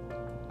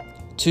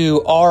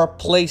 to our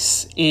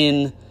place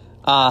in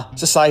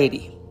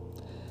society,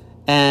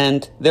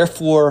 and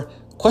therefore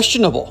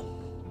questionable.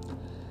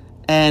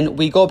 And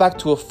we go back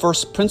to a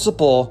first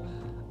principle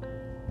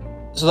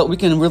so that we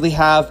can really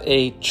have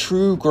a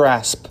true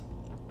grasp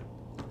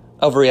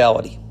of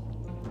reality.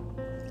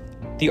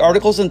 The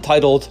article is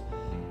entitled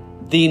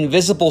 "The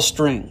Invisible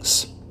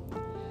Strings: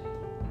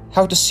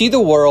 How to See the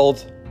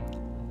World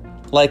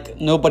Like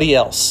Nobody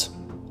Else."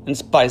 And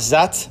it's by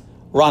Zat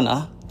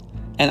Rana,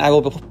 and I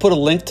will put a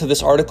link to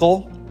this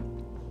article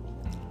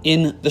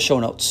in the show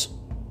notes.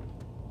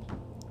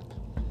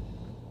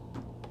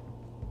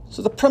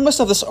 So the premise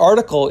of this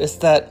article is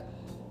that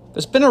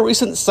there's been a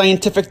recent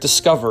scientific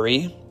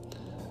discovery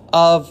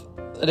of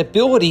an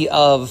ability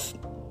of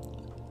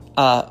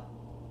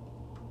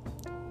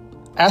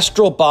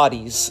astral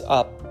bodies,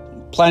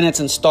 planets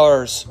and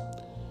stars,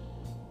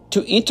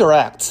 to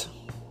interact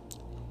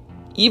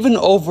even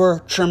over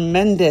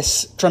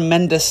tremendous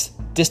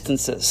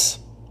distances.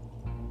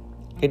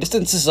 Okay,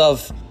 distances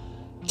of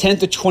 10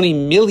 to 20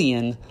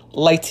 million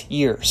light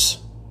years.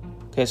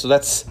 Okay, so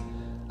that's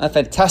a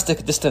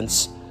fantastic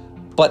distance.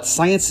 But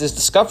science is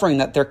discovering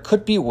that there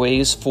could be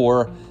ways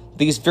for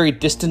these very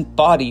distant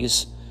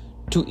bodies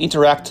to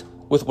interact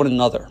with one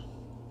another.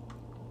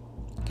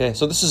 Okay,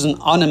 so this is an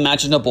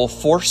unimaginable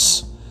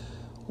force.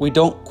 We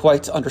don't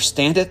quite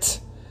understand it.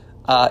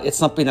 It's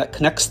something that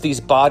connects these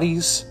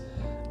bodies.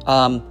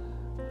 Even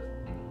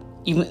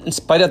in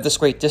spite of this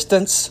great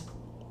distance,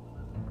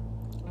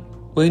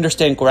 we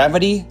understand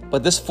gravity,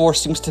 but this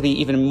force seems to be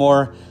even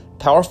more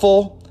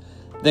powerful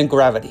than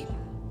gravity.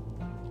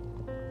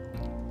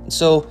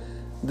 So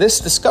this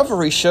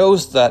discovery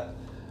shows that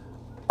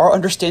our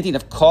understanding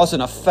of cause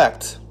and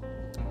effect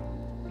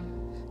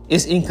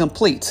is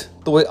incomplete.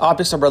 The way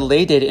objects are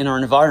related in our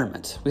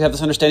environment, we have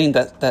this understanding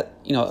that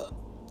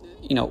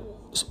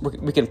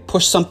we can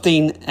push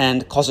something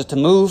and cause it to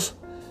move.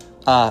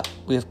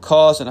 We have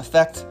cause and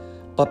effect,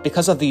 but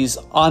because of these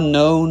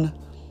unknown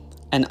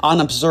and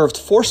unobserved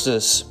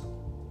forces,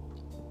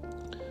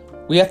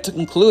 we have to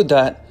conclude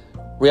that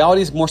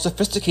reality is more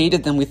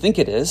sophisticated than we think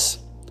it is,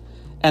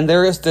 and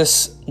there is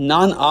this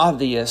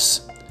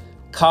non-obvious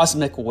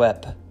cosmic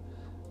web.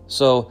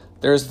 So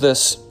there's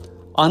this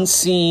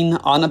unseen,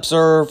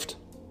 unobserved,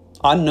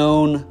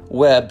 unknown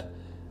web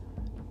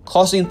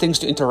causing things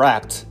to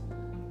interact,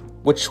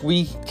 which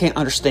we can't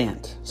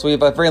understand. So we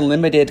have a very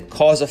limited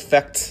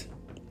cause-effect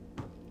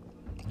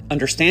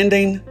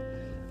understanding.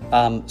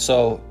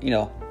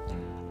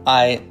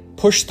 I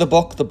push the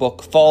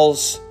book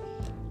falls,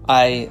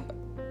 I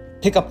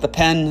pick up the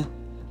pen,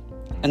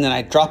 and then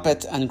I drop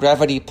it, and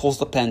gravity pulls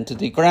the pen to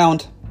the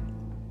ground.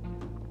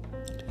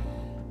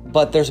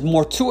 But there's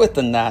more to it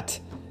than that,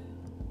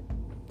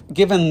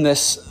 given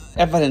this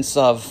evidence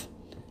of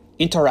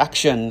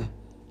interaction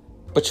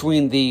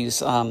between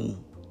these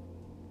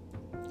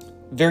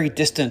very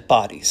distant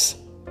bodies.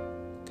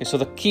 Okay, so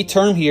the key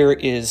term here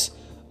is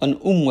an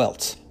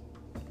Umwelt.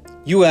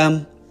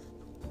 U-M-W-E-L-T.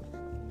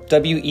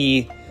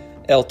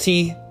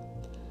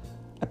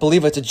 I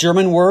believe it's a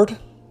German word.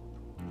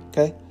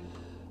 Okay?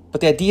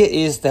 But the idea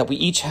is that we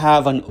each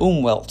have an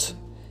Umwelt.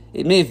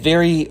 It may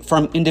vary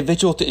from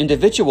individual to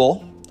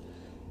individual,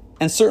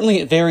 and certainly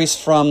it varies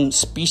from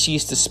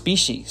species to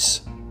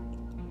species.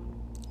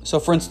 So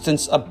for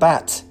instance, a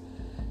bat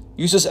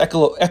uses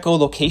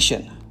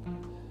echolocation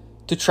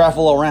to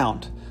travel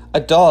around. A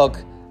dog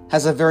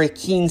has a very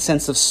keen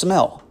sense of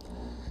smell.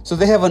 So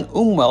they have an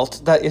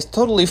Umwelt that is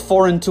totally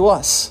foreign to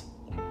us,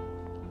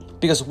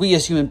 because we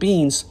as human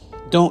beings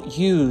don't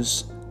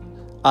use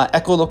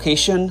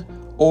echolocation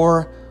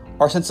or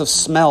our sense of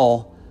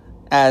smell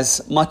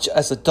as much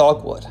as a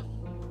dog would.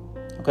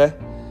 Okay?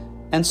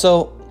 And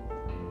so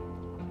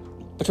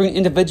between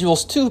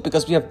individuals too,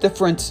 because we have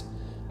different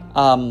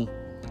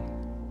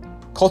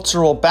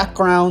cultural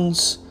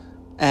backgrounds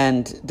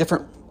and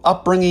different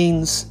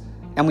upbringings,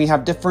 and we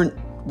have different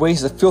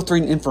ways of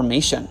filtering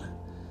information.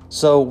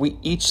 So we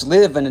each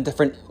live in a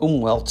different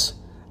Umwelt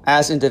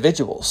as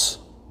individuals.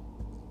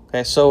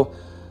 Okay, so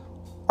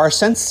our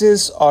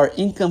senses are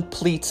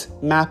incomplete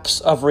maps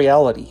of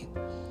reality.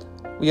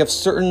 We have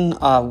certain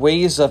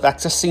ways of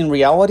accessing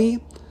reality,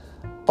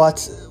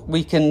 but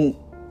we can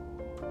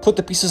put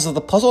the pieces of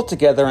the puzzle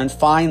together and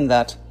find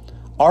that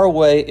our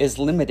way is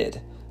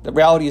limited. That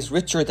reality is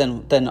richer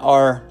than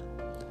our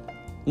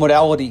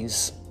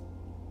modalities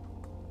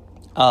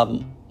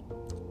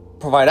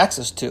provide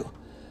access to.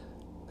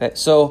 Okay,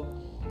 so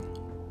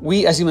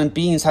we as human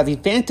beings have the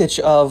advantage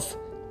of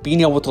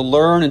being able to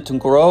learn and to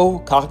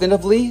grow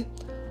cognitively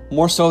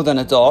more so than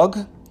a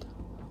dog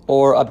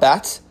or a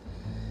bat.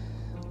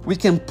 we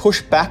can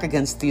push back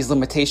against these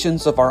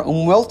limitations of our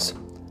Umwelt,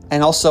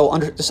 and also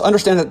just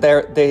understand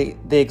that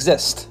they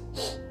exist.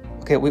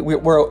 Okay,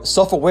 we're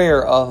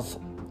self-aware of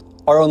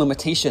our own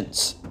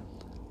limitations,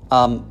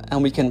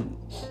 and we can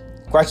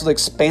gradually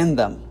expand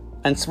them.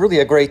 And it's really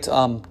a great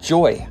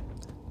joy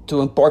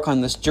to embark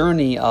on this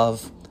journey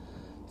of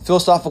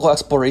philosophical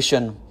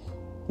exploration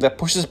that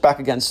pushes back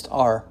against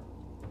our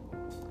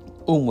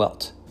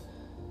Umwelt.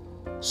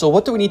 So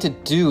what do we need to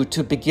do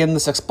to begin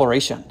this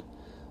exploration?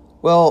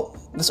 Well,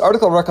 this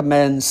article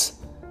recommends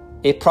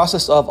a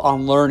process of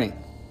unlearning.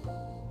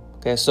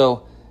 Okay,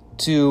 so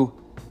to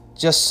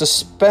just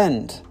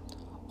suspend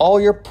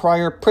all your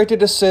prior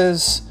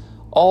prejudices,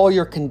 all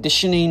your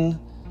conditioning,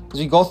 as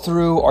we go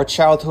through our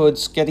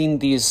childhoods, getting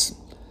these,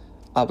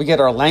 we get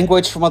our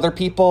language from other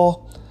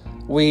people,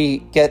 we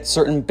get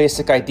certain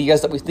basic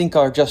ideas that we think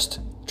are just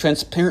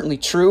transparently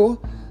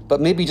true, but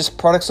maybe just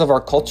products of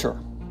our culture.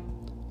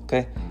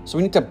 Okay, so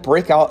we need to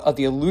break out of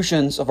the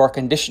illusions of our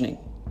conditioning.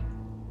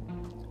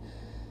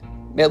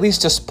 At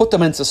least just put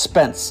them in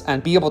suspense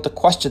and be able to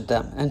question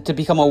them and to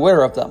become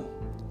aware of them.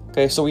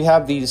 Okay, so we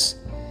have these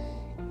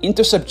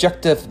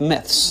intersubjective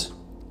myths.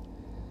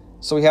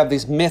 So we have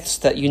these myths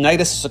that unite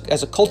us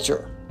as a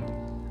culture.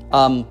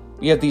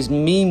 We have these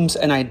memes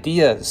and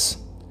ideas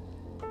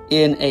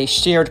in a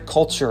shared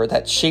culture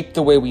that shape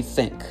the way we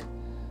think.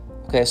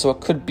 Okay, so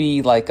it could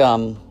be like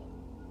the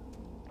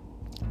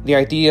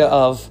idea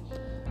of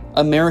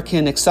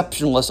American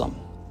exceptionalism,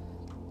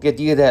 the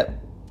idea that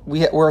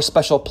we're a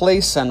special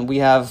place and we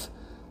have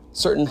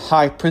certain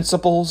high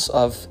principles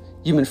of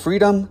human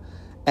freedom,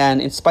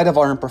 and in spite of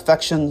our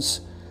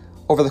imperfections,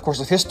 over the course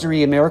of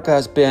history, America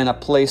has been a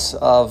place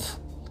of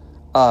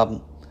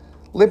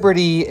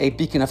liberty, a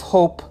beacon of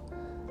hope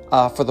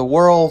for the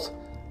world,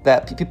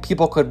 that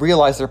people could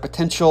realize their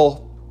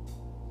potential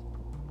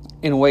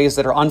in ways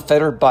that are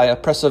unfettered by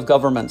oppressive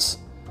governments.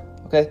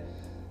 Okay,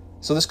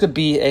 so this could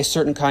be a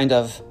certain kind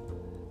of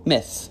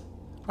myth.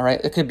 All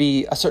right, it could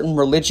be a certain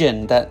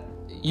religion that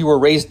you were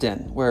raised in,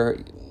 where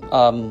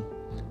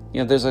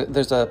there's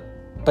a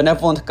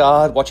benevolent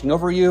God watching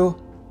over you,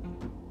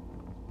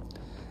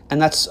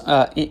 and that's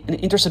an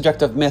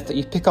intersubjective myth that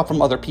you pick up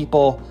from other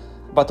people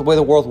about the way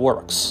the world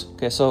works.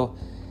 Okay, so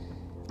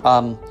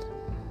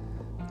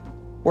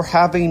we're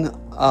having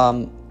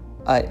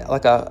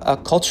a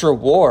culture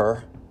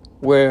war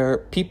where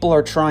people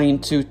are trying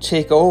to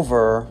take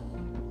over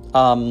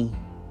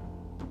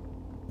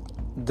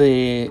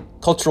the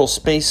cultural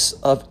space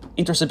of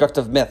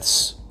intersubjective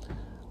myths,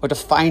 or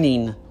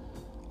defining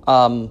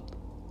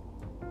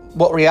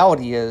what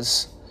reality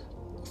is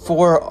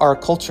for our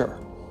culture.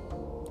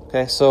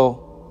 Okay,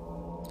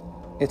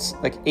 so it's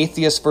like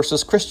atheists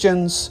versus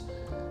Christians.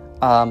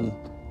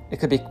 It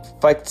could be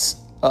fights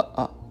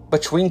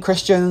between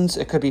Christians.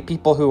 It could be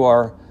people who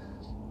are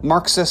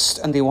Marxist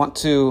and they want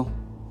to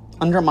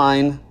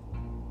undermine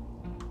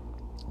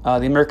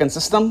the American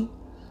system.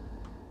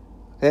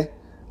 Okay,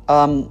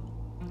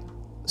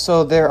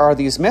 so there are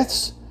these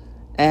myths,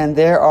 and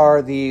there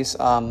are these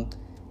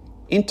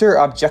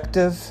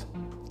interobjective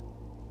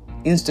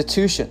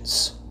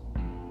institutions.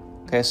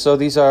 Okay, so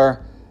these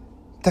are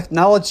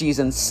technologies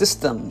and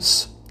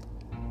systems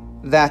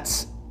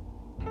that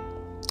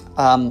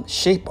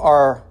shape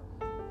our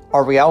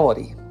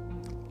reality.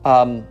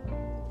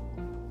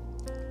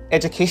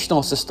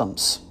 Educational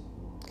systems.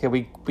 Okay,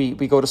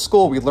 we go to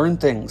school, we learn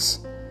things.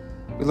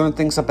 We learn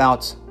things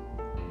about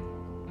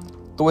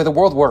the way the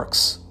world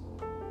works.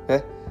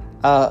 Okay,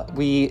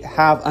 we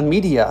have a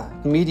media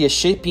media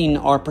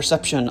our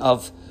perception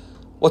of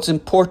what's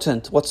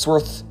important, what's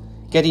worth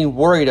getting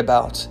worried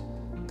about.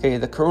 Okay,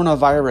 the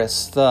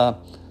coronavirus, the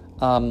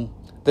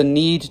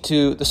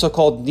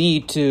so-called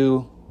need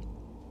to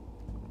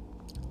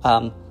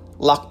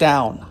lock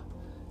down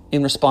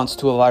in response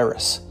to a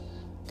virus.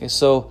 Okay,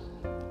 so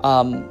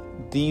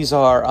these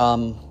are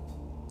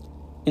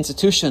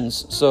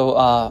institutions. So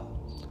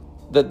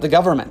the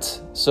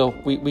government. So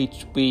we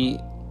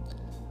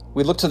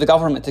look to the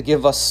government to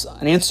give us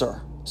an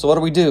answer. So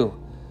what do?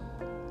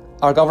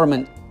 Our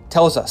government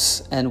tells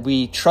us, and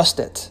we trust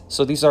it.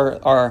 So these are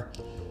our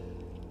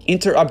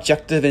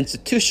interobjective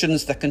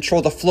institutions that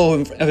control the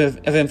flow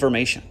of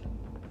information.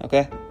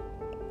 Okay.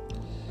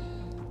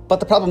 But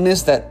the problem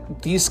is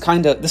that this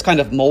kind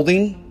of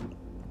molding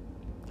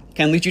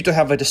can lead you to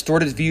have a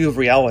distorted view of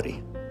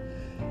reality.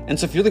 And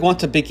so if you really want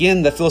to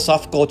begin the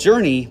philosophical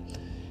journey,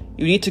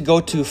 you need to go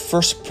to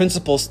first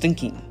principles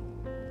thinking.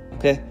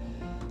 Okay?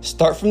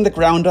 Start from the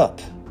ground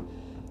up.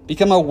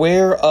 Become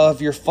aware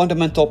of your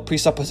fundamental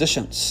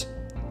presuppositions.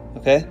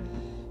 Okay?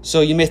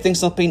 So you may think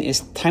something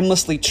is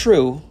timelessly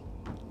true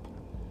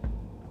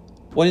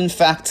when in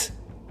fact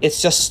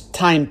it's just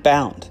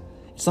time-bound.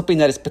 It's something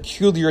that is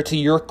peculiar to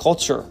your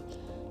culture,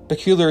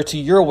 peculiar to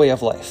your way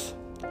of life.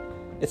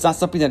 It's not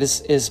something that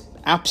is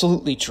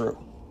absolutely true.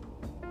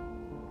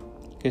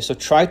 Okay, so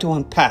try to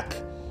unpack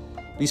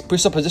these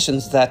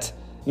presuppositions that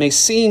may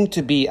seem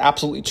to be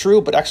absolutely true,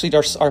 but actually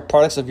are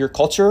products of your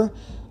culture,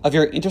 of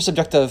your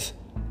intersubjective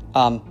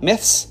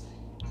myths,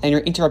 and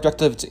your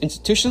interobjective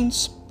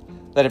institutions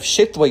that have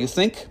shaped the way you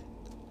think,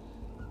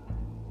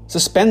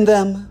 suspend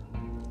them,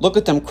 look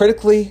at them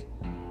critically,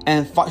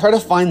 and try to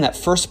find that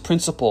first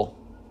principle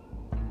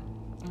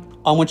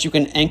on which you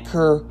can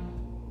anchor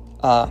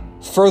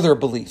further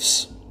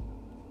beliefs.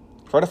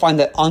 Try to find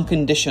that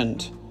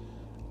unconditioned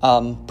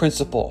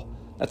principle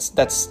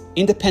that's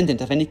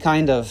independent of any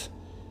kind of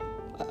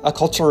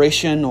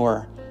acculturation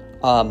or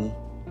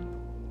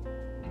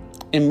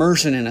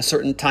immersion in a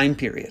certain time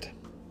period.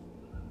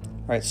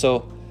 All right,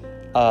 so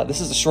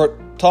this is a short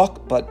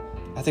talk, but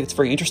I think it's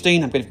very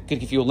interesting. I'm going to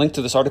give you a link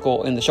to this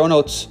article in the show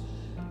notes.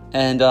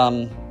 And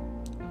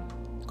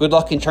good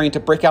luck in trying to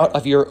break out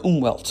of your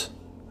umwelt.